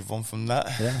hopefully move on from that.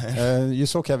 Yeah. You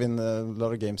saw Kevin a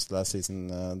lot of games last season,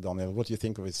 Daniel. What do you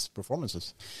think of his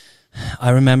performances? I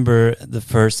remember the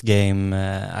first game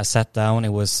I sat down.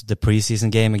 It was the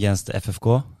preseason game against the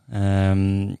FFK.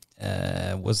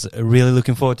 Was really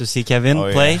looking forward to see Kevin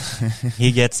play.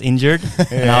 He gets injured,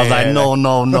 and I was like, no,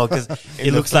 because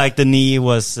it looks like the knee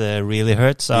was really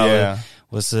hurt. So I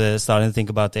was starting to think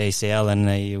about the ACL, and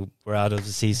you were out of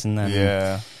the season.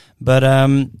 And, but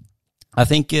I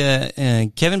think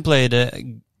Kevin played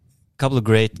a couple of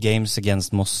great games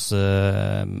against Moss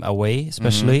away,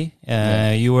 especially.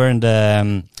 You were in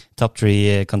the top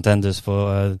 3 contenders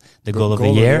for the goal of the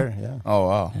year. Oh,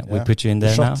 wow. We put you in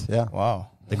there now. Yeah. Wow.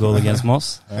 The goal against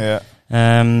Moss.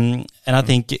 And I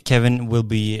think Kevin will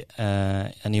be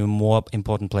an even more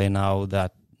important player now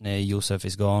that Josef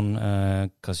is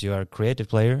gone, because you are a creative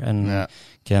player and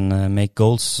can make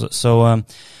goals. So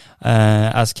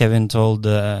as Kevin told,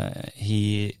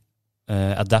 he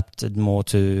adapted more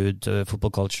to the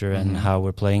football culture and how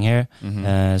we're playing here.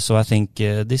 So I think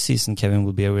this season Kevin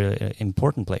will be a really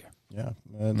important player. Yeah.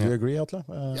 Do you agree, Atle?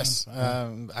 Yes.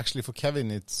 Actually, for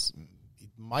Kevin, it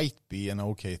might be an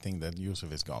okay thing that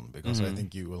Josef is gone, because I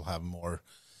think you will have more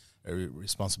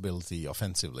responsibility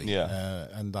offensively.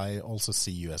 And I also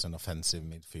see you as an offensive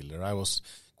midfielder. I was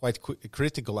quite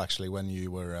critical, actually, when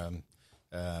you were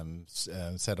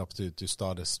set up to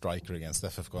start a striker against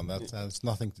FFK, and that has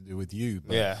nothing to do with you.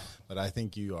 But I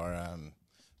think you are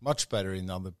much better in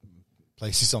other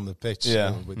places on the pitch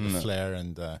with the flair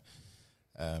and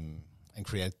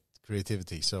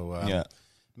creativity. So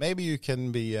maybe you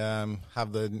can be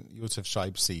have the Josef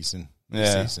Scheib season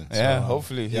this season. So,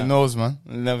 hopefully. Who knows, man?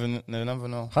 Never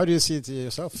know. How do you see it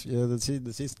yourself,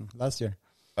 the season last year?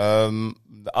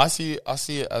 I see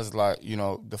it as, like, you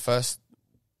know, the first.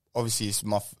 Obviously, it's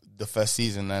the first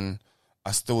season, and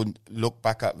I still look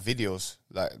back at videos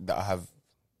like that I have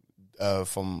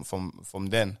from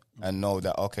then, and know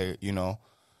that, okay, you know,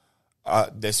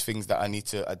 there's things that I need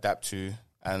to adapt to,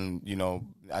 and, you know,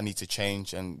 I need to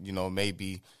change, and, you know,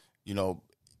 maybe, you know,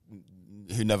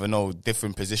 you never know,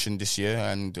 different position this year,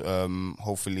 and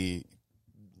hopefully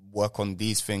work on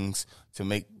these things to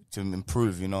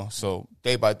improve, you know. So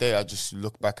day by day, I just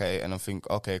look back at it and I think,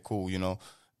 okay, cool, you know.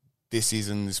 This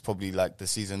season is probably like the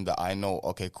season that I know,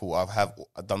 okay, cool, I've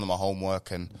done my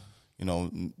homework and, you know,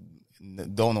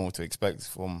 don't know what to expect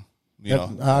from, you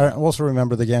know. I also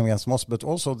remember the game against Moss, but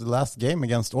also the last game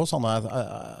against Åsane.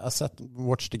 I sat and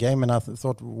watched the game and I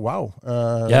thought, wow,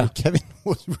 Kevin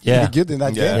was really good in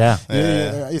that game.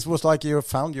 It was like you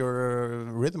found your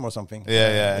rhythm or something.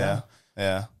 Yeah.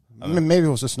 Maybe it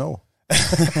was the snow.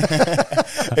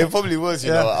 It probably was,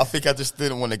 you know. I think I just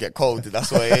didn't want to get cold. That's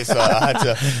what it is. So I had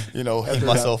to, you know, heat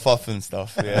myself up and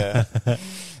stuff. Yeah.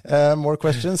 More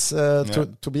questions.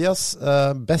 Tobias,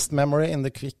 best memory in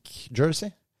the Quick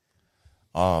jersey?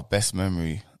 Best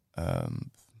memory.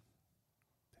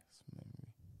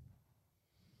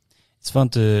 It's fun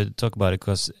to talk about it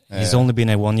because he's only been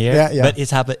there 1 year, but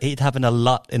it happened a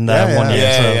lot in that 1 year.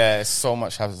 Yeah, so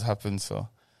much has happened. So,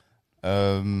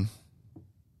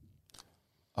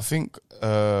 I think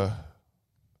the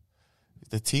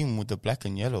team with the black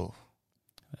and yellow,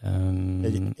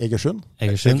 Egersund,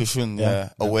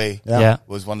 away,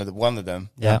 was one of them.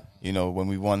 Yeah, you know, when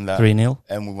we won that 3-0,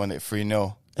 and we won it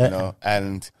 3-0. You know,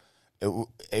 and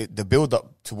the build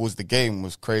up towards the game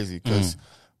was crazy because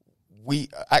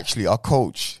our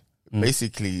coach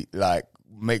basically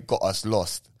got us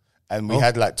lost. And we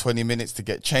had like 20 minutes to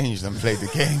get changed and play the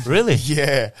game. Really?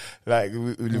 Yeah. Like,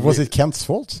 was it Kent's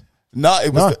fault? No,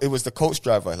 it was the coach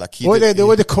driver. Like they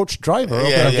were the coach driver.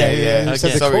 Okay. Yeah.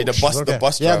 Sorry, the bus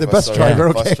driver. Yeah, the bus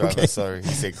driver. Bus driver. Sorry, he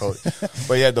said coach.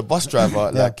 But yeah, the bus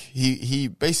driver. Like he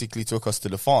basically took us to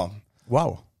the farm.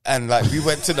 Wow. And like we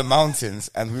went to the mountains,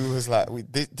 and we was like,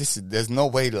 there's no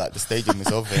way like the stadium is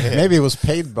over here. Maybe it was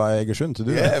paid by Egersund to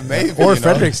do that. Yeah, maybe. Or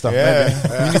Fredrikstad.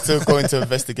 Yeah, we need to go into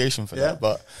investigation for that.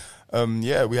 But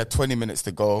we had 20 minutes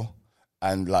to go.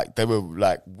 And like they were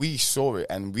like, we saw it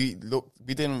and we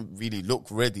didn't really look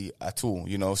ready at all,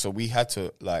 you know. So we had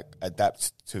to like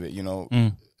adapt to it, you know,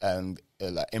 and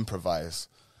like improvise.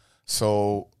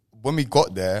 So when we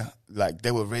got there, like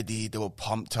they were ready, they were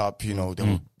pumped up, you know, there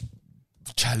were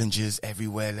challenges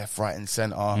everywhere, left, right, and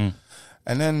center.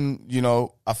 And then, you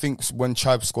know, I think when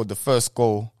Scheib scored the first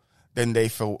goal, then they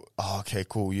felt, oh, okay,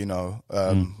 cool, you know,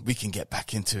 we can get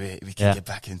back into it. We can get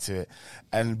back into it.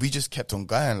 And we just kept on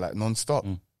going, like, non-stop,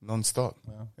 you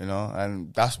know,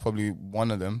 and that's probably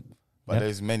one of them. But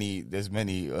there's many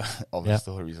other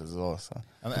stories as well. So.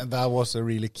 And that was a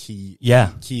really key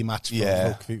match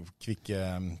for Quick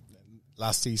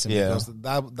last season, because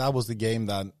that was the game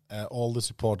that all the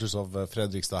supporters of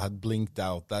Fredrikstad had blinked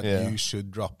out that you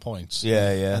should drop points.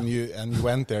 And you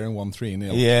went there and won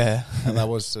 3-0. Yeah, and that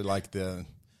was like the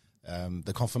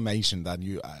confirmation that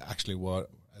you actually were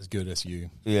as good as you.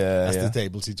 As the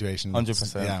table situation.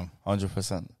 100%. Yeah,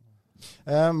 100%.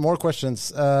 More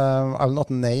questions. I'll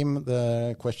not name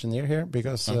the questionnaire here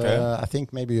because I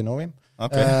think maybe you know him.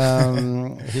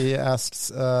 Okay. He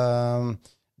asks,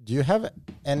 do you have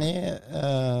any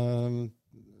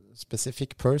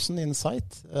specific person in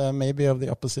sight, maybe of the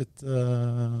opposite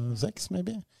sex,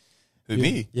 maybe?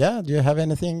 Me? Yeah. Do you have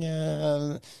anything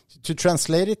to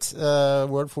translate it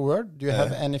word for word? Do you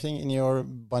have anything in your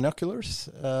binoculars?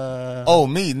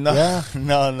 Me? No. Yeah.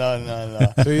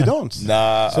 No. So you don't?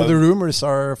 Nah. So the rumors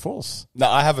are false? No,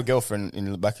 I have a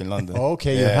girlfriend back in London.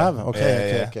 Okay, you have?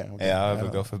 Okay. Yeah, I have a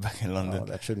girlfriend back in London. Oh,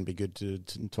 that shouldn't be good to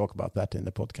talk about that in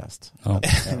the podcast. Oh.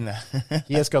 Nah.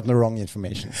 He has gotten the wrong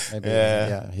information. Maybe,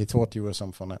 he thought you were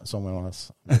someone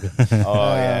else. Maybe.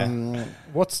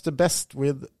 What's the best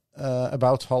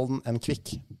about Halden and Quick?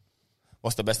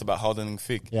 What's the best about Halden and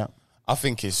Quick? Yeah. I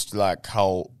think it's like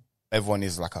how everyone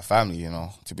is like a family, you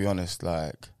know, to be honest,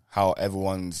 like how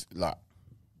everyone's like,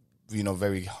 you know,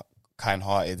 very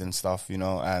kind-hearted and stuff, you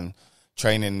know, and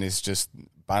training is just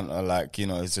banter, like, you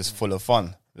know, it's just full of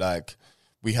fun. Like,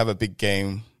 we have a big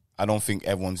game. I don't think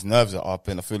everyone's nerves are up,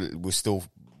 and I feel like we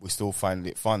still find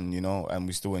it fun, you know, and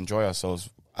we still enjoy ourselves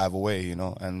either way, you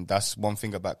know, and that's one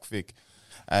thing about Quick.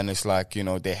 And it's like, you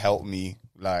know, they help me,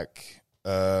 like,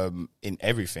 in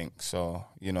everything. So,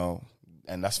 you know,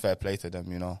 and that's fair play to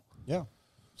them, you know. Yeah,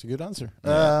 it's a good answer.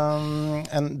 Yeah.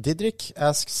 And Didrik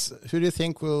asks, who do you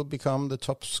think will become the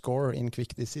top scorer in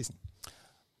Quick this season?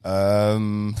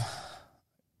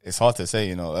 It's hard to say,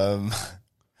 you know.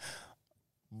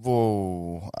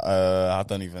 I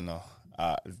don't even know.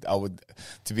 I would,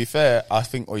 to be fair, I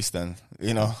think Øystein,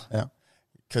 you know. Yeah.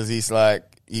 Because he's like,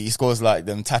 he scores like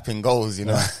them tapping goals, you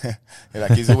know.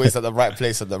 Like he's always at the right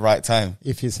place at the right time.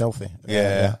 If he's healthy.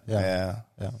 Yeah.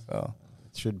 So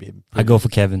it should be. I go for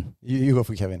Kevin. You go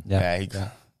for Kevin. Yeah.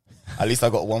 At least I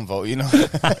got one vote, you know.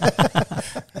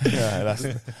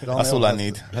 That's all I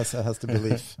need. Has to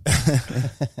believe.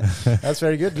 That's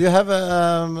very good. Do you have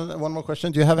one more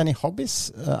question? Do you have any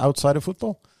hobbies outside of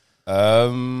football?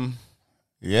 Yeah,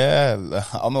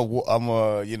 I'm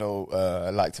a you know, I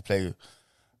like to play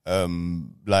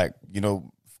like, you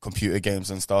know, computer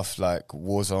games and stuff like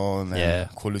Warzone and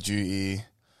Call of Duty,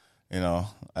 you know.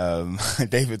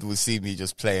 David will see me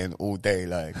just playing all day,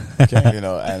 like, you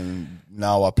know, and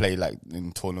now I play like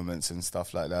in tournaments and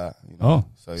stuff like that, you know?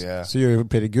 So yeah. So you're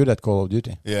pretty good at Call of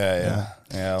Duty. Yeah.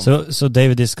 So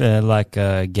David is like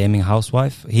a gaming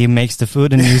housewife. He makes the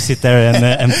food and you sit there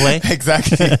and play.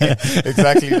 Exactly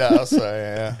that. Also,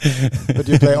 yeah. But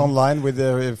do you play online with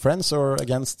friends or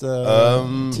against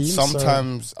teams?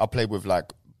 Sometimes I play with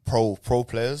like pro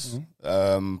players,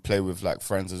 play with like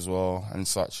friends as well and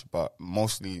such, but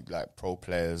mostly like pro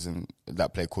players and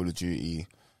that play Call of Duty,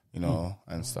 you know,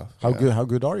 and stuff. How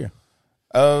good are you?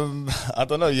 I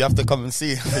don't know. You have to come and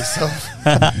see yourself.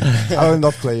 I will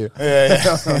not play you.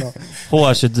 Yeah.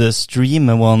 I should stream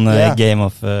one game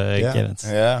of Kevin's.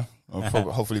 Yeah.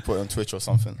 Hopefully put it on Twitch or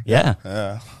something.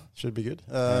 Yeah. Should be good.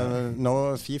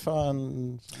 No FIFA,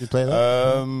 and you play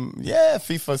that? Yeah,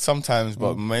 FIFA sometimes,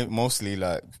 but mostly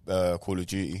like Call of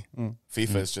Duty.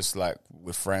 FIFA is just like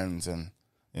with friends and,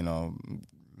 you know,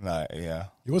 like, yeah.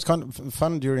 It was kind of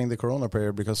fun during the Corona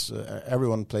period because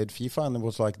everyone played FIFA and it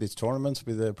was like these tournaments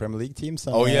with the Premier League teams.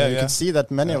 And, you could see that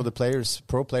many of the players,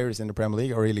 pro players in the Premier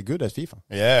League, are really good at FIFA.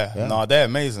 Yeah. No, they're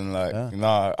amazing. Like,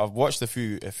 I've watched a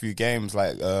few games,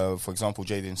 like for example,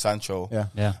 Jadon Sancho,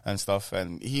 and stuff,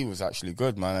 and he was actually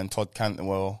good, man. And Todd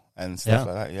Cantwell and stuff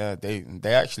like that. Yeah,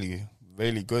 they actually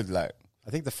really good. Like, I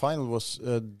think the final was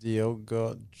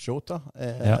Diogo Jota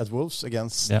at Wolves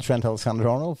against Trent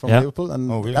Alexander-Arnold from Liverpool, and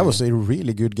that was a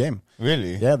really good game.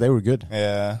 Really? Yeah, they were good.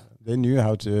 Yeah. They knew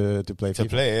how to play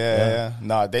FIFA. Yeah.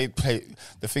 No, they play.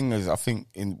 The thing is, I think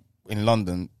in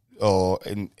London or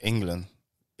in England,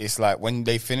 it's like when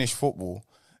they finish football,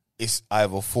 it's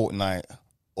either Fortnite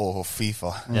or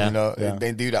FIFA. You know,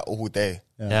 they do that all day,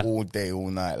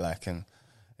 all night, like, and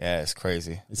yeah, it's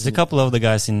crazy. There's a couple of the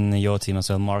guys in your team as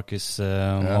well. Marcus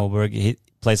Moberg, he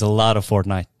plays a lot of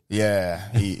Fortnite.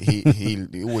 Yeah,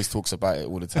 he always talks about it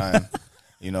all the time.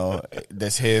 You know,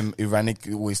 there's him.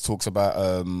 Iranik always talks about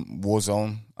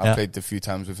Warzone. I played a few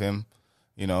times with him.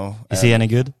 You know, is he any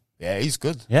good? Yeah, he's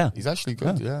good. Yeah, he's actually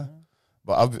good. Yeah.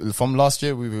 But from last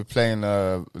year, we were playing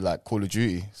like Call of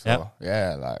Duty. So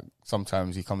like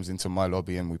sometimes he comes into my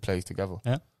lobby and we play together.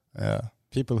 Yeah.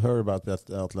 People hear about that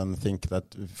and think that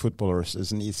footballers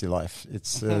is an easy life.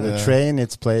 It's train,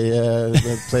 it's play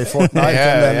Fortnite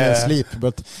and then sleep.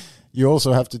 But you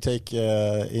also have to take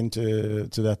into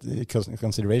that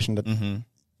consideration that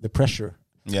the pressure.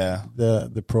 Yeah.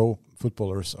 The pro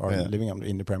footballers are living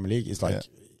in the Premier League is like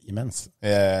immense.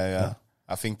 Yeah.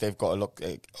 I think they've got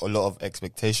a lot of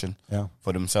expectation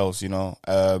for themselves, you know.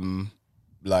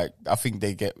 Like I think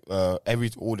they get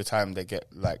all the time they get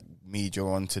like media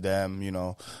onto them, you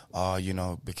know,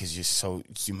 because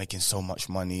you're making so much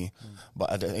money,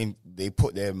 but at the end they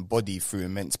put their body through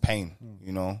immense pain,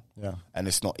 you know. Yeah. And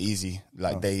it's not easy,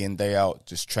 like day in day out,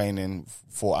 just training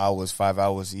 4 hours, 5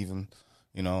 hours even.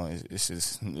 You know,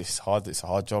 it's hard. It's a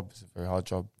hard job. It's a very hard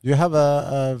job. Do you have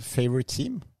a favorite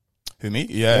team? Who, me?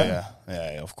 Yeah,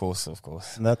 of course.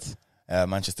 And that's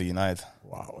Manchester United.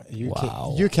 Wow,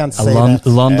 you can't say that.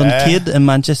 London kid and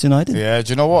Manchester United. Yeah, do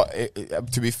you know what?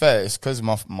 To be fair, it's because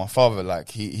my father, like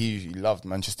he loved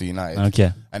Manchester United.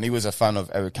 Okay, and he was a fan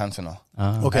of Eric Cantona.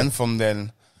 Okay, and from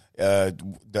then,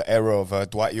 the era of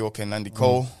Dwight York and Andy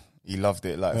Cole, he loved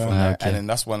it. Like from there. And then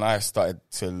that's when I started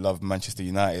to love Manchester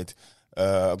United.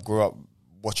 I grew up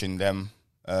watching them.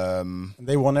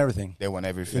 They won everything. They won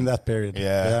everything in that period.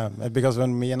 Yeah. Because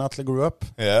when me and Atle grew up,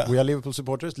 we are Liverpool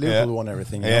supporters. Liverpool won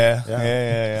everything.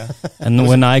 Yeah. And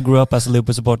when I grew up as a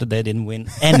Liverpool supporter, they didn't win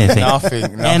anything.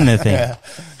 Nothing. Anything. Yeah.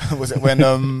 Was it when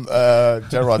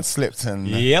Gerrard slipped and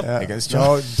against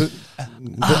Chelsea?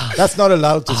 That's not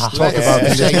allowed to talk about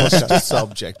the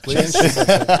subject, please.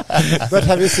 But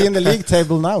have you seen the league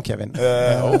table now, Kevin?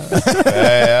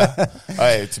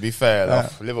 Hey, to be fair,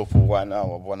 Liverpool right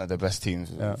now are one of the best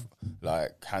teams,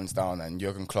 like hands down. And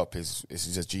Jurgen Klopp is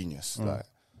just genius. Like,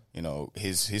 you know,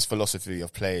 his philosophy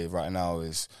of play right now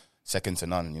is second to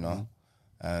none. You know,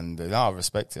 and I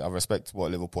respect it. I respect what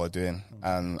Liverpool are doing,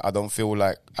 and I feel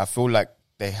like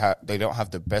they don't have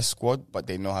the best squad, but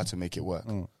they know how to make it work.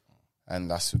 And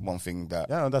that's one thing that...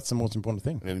 Yeah, that's the most important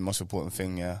thing. The most important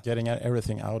thing, Getting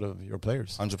everything out of your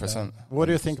players. 100%. What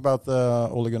do you think about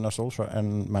Ole Gunnar Solskjaer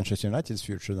and Manchester United's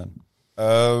future then?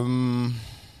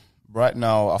 Right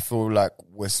now, I feel like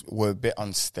we're a bit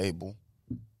unstable,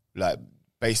 like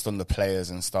based on the players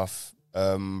and stuff.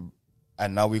 And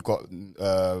now we've got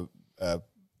Bruno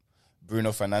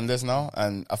Fernandes now,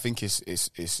 and I think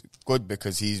it's good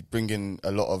because he's bringing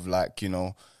a lot of, like, you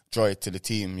know, joy to the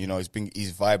team. You know,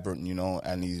 he's vibrant, you know,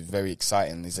 and he's very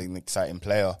exciting. He's an exciting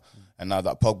player. And now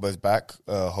that Pogba's back,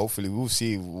 hopefully we'll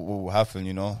see what will happen,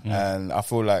 you know. And I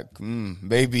feel like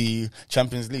maybe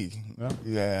Champions League.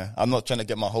 Yeah. I'm not trying to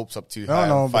get my hopes up too high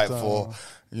and fight for,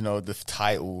 you know, the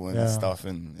title and stuff.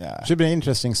 And should be an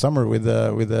interesting summer with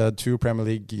 2 Premier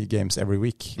League games every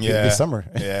week this summer.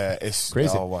 Yeah, it's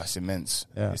crazy. Oh, it's immense.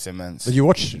 Yeah. It's immense. But you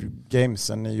watch games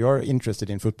and you're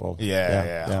interested in football.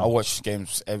 Yeah. I watch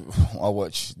games. I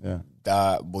watch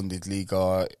that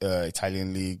Bundesliga,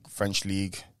 Italian league, French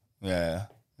league. Yeah,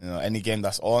 you know, any game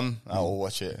that's on, I will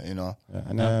watch it, you know.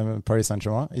 And Paris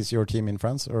Saint-Germain is your team in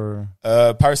France, or?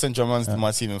 Paris Saint-Germain is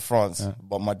my team in France,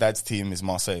 but my dad's team is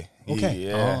Marseille.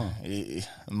 Okay.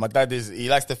 My dad he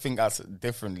likes to think us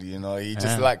differently, you know. He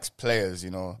just likes players,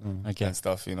 you know, and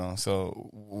stuff, you know.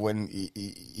 So when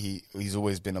he's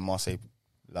always been a Marseille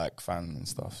like fan and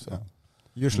stuff. So.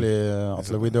 Usually,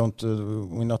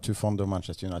 we're not too fond of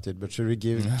Manchester United, but should we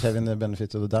give Kevin the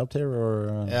benefit of the doubt here,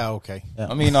 or? Okay. Yeah.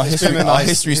 I mean, our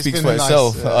history speaks for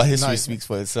itself. Our history speaks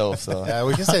for itself. So yeah,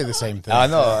 we can say the same thing. I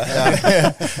know.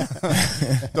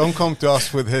 Don't come to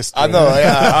us with history. I know.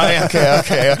 Yeah.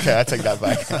 Okay. I take that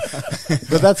back.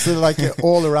 But that's like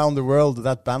all around the world.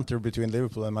 That banter between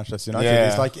Liverpool and Manchester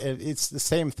United is like it's the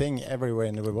same thing everywhere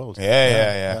in the world.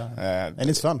 Yeah. And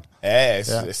it's fun. Yeah,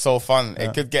 it's so fun.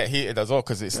 It could get heated as well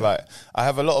because it's like I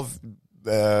have a lot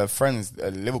of friends,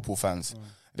 Liverpool fans.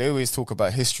 They always talk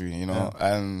about history, you know.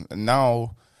 And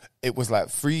now it was like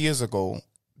 3 years ago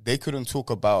they couldn't talk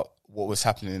about what was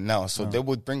happening now, so they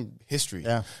would bring history,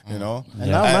 you know. And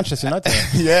now Manchester United.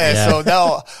 So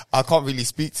now I can't really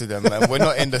speak to them, and we're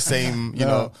not in the same, you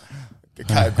know,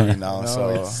 category now. So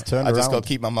I just got to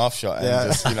keep my mouth shut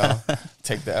and just, you know,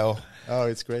 take the L. Oh,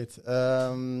 it's great.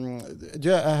 Have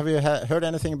you heard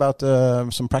anything about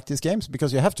some practice games?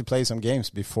 Because you have to play some games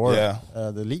before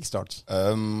the league starts.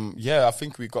 I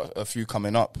think we got a few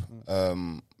coming up.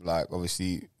 Like,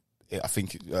 obviously, I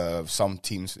think some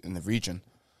teams in the region.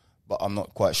 but I'm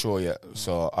not quite sure yet.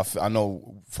 So I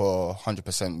know for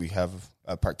 100% we have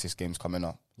practice games coming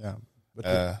up. Yeah,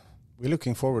 but we're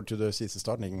looking forward to the season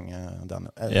starting, Dan.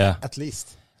 At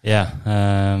least. Yeah,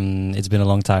 it's been a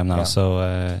long time now,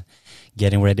 so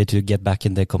getting ready to get back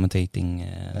in the commentating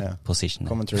position.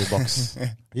 Commentary box.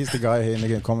 He's the guy in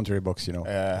the commentary box, you know.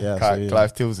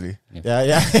 Clive Tilsley.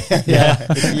 Yeah.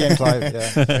 Ian Clive. Yeah.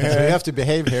 So you have to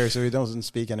behave here, so he doesn't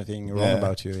speak anything wrong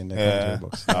about you in the commentary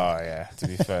box. Oh yeah. To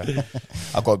be fair,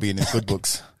 I've got to be in his good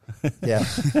books. Yeah.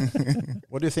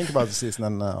 What do you think about the season,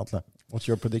 then, Atle? What's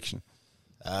your prediction?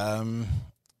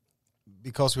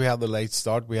 Because we had the late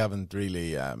start, we haven't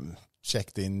really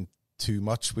checked in too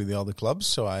much with the other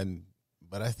clubs.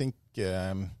 But I think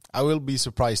I will be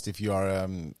surprised if you are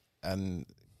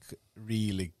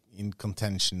really in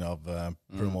contention of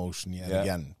promotion yet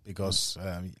again, because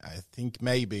I think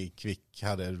maybe Kvikk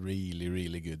had a really,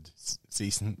 really good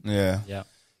season. Yeah.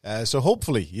 So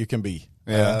hopefully you can be.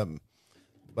 Yeah.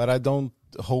 But I don't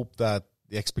hope that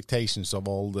the expectations of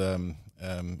all the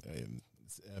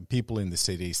people in the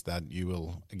cities that you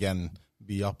will again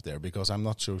be up there, because I'm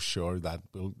not so sure that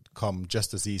will come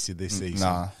just as easy this season.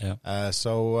 Nah. Yeah.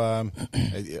 So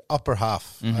upper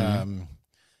half,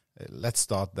 let's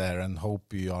start there and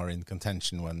hope you are in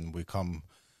contention when we come.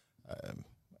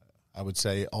 I would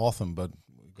say autumn, but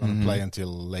we're going to play until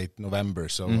late November.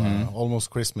 So almost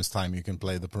Christmas time, you can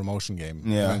play the promotion game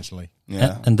eventually.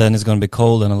 Yeah. And then it's going to be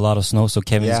cold and a lot of snow, so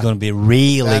Kevin is going to be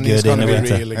really good in the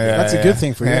winter. Really good. That's a good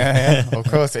thing for you. Yeah. Of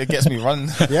course, it gets me running.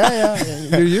 Yeah.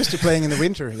 You're used to playing in the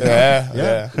winter. You know?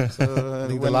 Yeah. So, I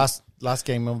think the last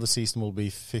game of the season will be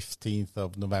 15th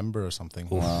of November or something.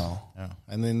 Wow. Yeah.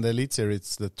 And in the Elite Series,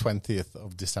 it's the 20th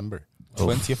of December.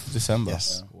 20th of December.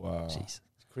 Yes. Wow. Jeez.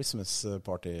 Christmas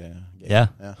party game. Yeah.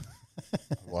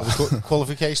 Wow. So the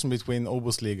qualification between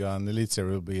Obosliga and Elite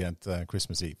Series will be at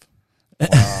Christmas Eve.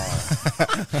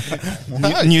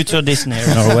 New tradition here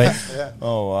in Norway.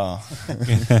 Oh, wow.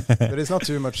 But it's not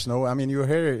too much snow. I mean, you're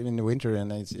here in the winter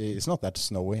and it's not that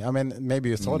snowy. I mean, maybe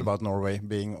you thought about Norway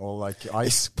being all like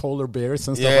ice, polar bears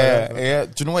and stuff like that. Yeah.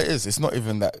 Do you know what it is? It's not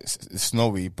even that it's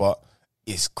snowy, but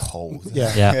it's cold.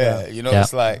 Yeah. You know,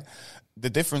 it's like the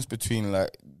difference between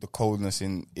like the coldness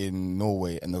in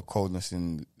Norway and the coldness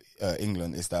in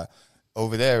England is that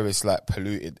over there it's like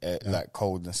polluted like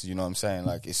coldness, you know what I'm saying?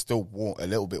 Like it's still warm, a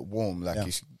little bit warm, like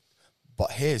it's,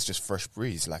 but here it's just fresh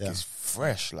breeze, like it's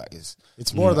fresh, like it's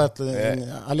more that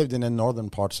I lived in the northern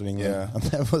parts of England and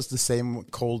there was the same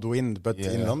cold wind, but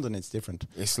in London it's different.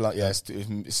 It's like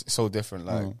it's so different,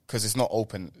 like because it's not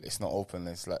open, it's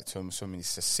like so many,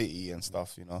 it's a city and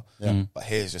stuff, you know. But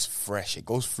here it's just fresh, it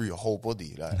goes through your whole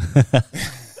body, like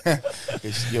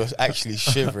you're actually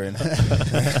shivering.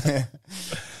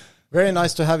 Very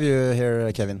nice to have you here,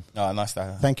 Kevin. Nice to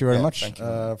have. Thank you very much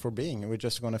for being. We're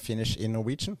just going to finish in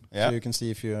Norwegian, so you can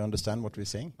see if you understand what we're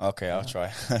saying. Okay, I'll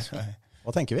try.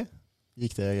 Hva tenker vi?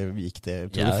 Gikk det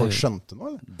tror du folk skjønte noe,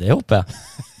 eller? Det håper jeg.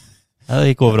 Det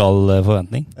gikk over all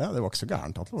forventning. Ja, det var ikke så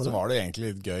gærent. Så var det egentlig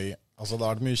litt gøy. Altså, det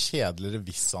hadde vært mye kjedeligere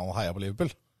hvis han heia på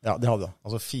Liverpool. Ja, det hadde.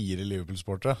 Altså 4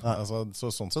 Liverpool-sportere. Altså, så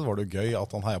sånn sett var det gøy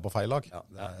at han heia på feil lag. Ja,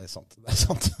 det er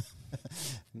sant.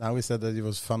 Now we said that it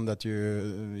was fun that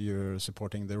you're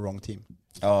supporting the wrong team.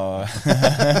 It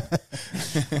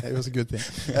was a good thing.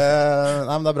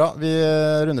 Nei, men det er bra. Vi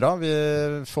runder av. Vi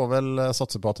får vel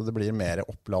satse på at det blir mer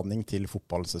oppladning til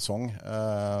fotballsesong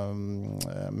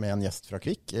med en gjest fra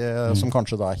Kvikk, som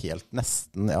kanskje da er helt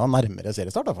nesten nærmere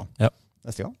seriestart i hvert fall. Ja.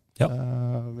 Neste gang. Ja.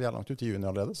 Vi er langt ut i juni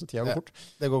allerede, så tida går fort.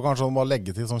 Det går kanskje om å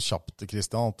legge til sånn kjapt,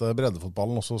 Kristian, at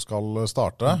breddefotballen også skal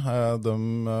starte. De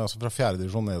altså fra 4.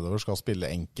 divisjon nedover skal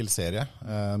spille enkel serie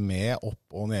med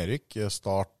opp- og nedrykk.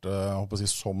 Start håper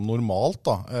jeg, som normalt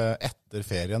da, etter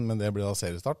ferien, men det blir da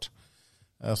seriestart.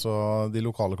 Så de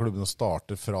lokale klubbene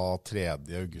starter fra 3.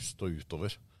 august og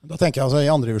utover. Da tenker jeg altså i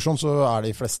 2. divisjon så er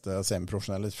de fleste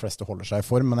semiprofesjonelle, de fleste holder seg i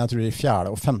form, men jeg tror i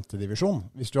 4. og 5. divisjon,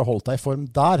 hvis du har holdt deg i form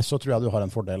der, så tror jeg du har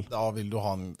en fordel. Da vil du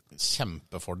ha en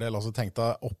kjempefordel. Altså tenk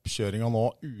deg oppkjøringa nå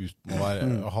uten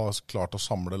å ha klart å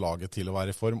samle laget til å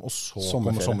være i form, og så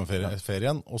kommer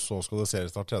sommerferien, og så skal det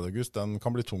seriestart 3. august. Den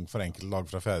kan bli tung for enkelte lag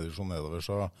fra 4. divisjon nedover,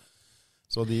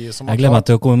 så de som jeg glemmer meg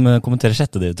til å kommentere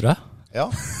 6. div, tror jeg. Ja,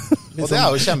 og det er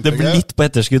jo kjempegøy. Det blir litt på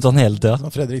etterskudd han hele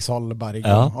tiden. Fredrikshall, Berg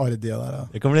og Ardia der.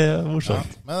 Det kan bli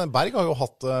morsomt. Ja. Men Berg har jo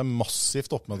hatt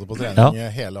massivt oppmøte på trening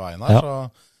hele veien her, så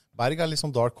Berg er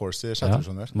liksom dark horse i 6.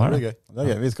 divisjon. Det blir gøy. Det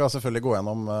er gøy. Vi skal selvfølgelig gå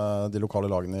gjennom de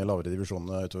lokale lagene i lavere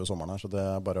divisjoner utover sommeren her, så det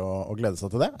er bare å glede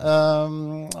seg til det.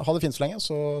 Ha det fint så lenge,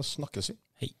 så snakkes vi.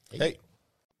 Hei.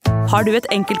 Har du et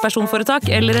enkeltpersonforetak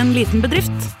eller en liten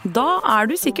bedrift? Da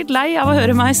du sikkert lei av å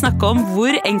høre meg snakke om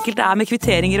hvor enkelt det med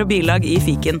kvitteringer og bilag i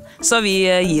fiken. Så vi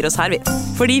gir oss her, vi.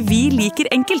 Fordi vi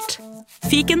liker enkelt.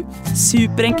 Fiken,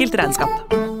 superenkelt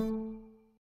regnskap.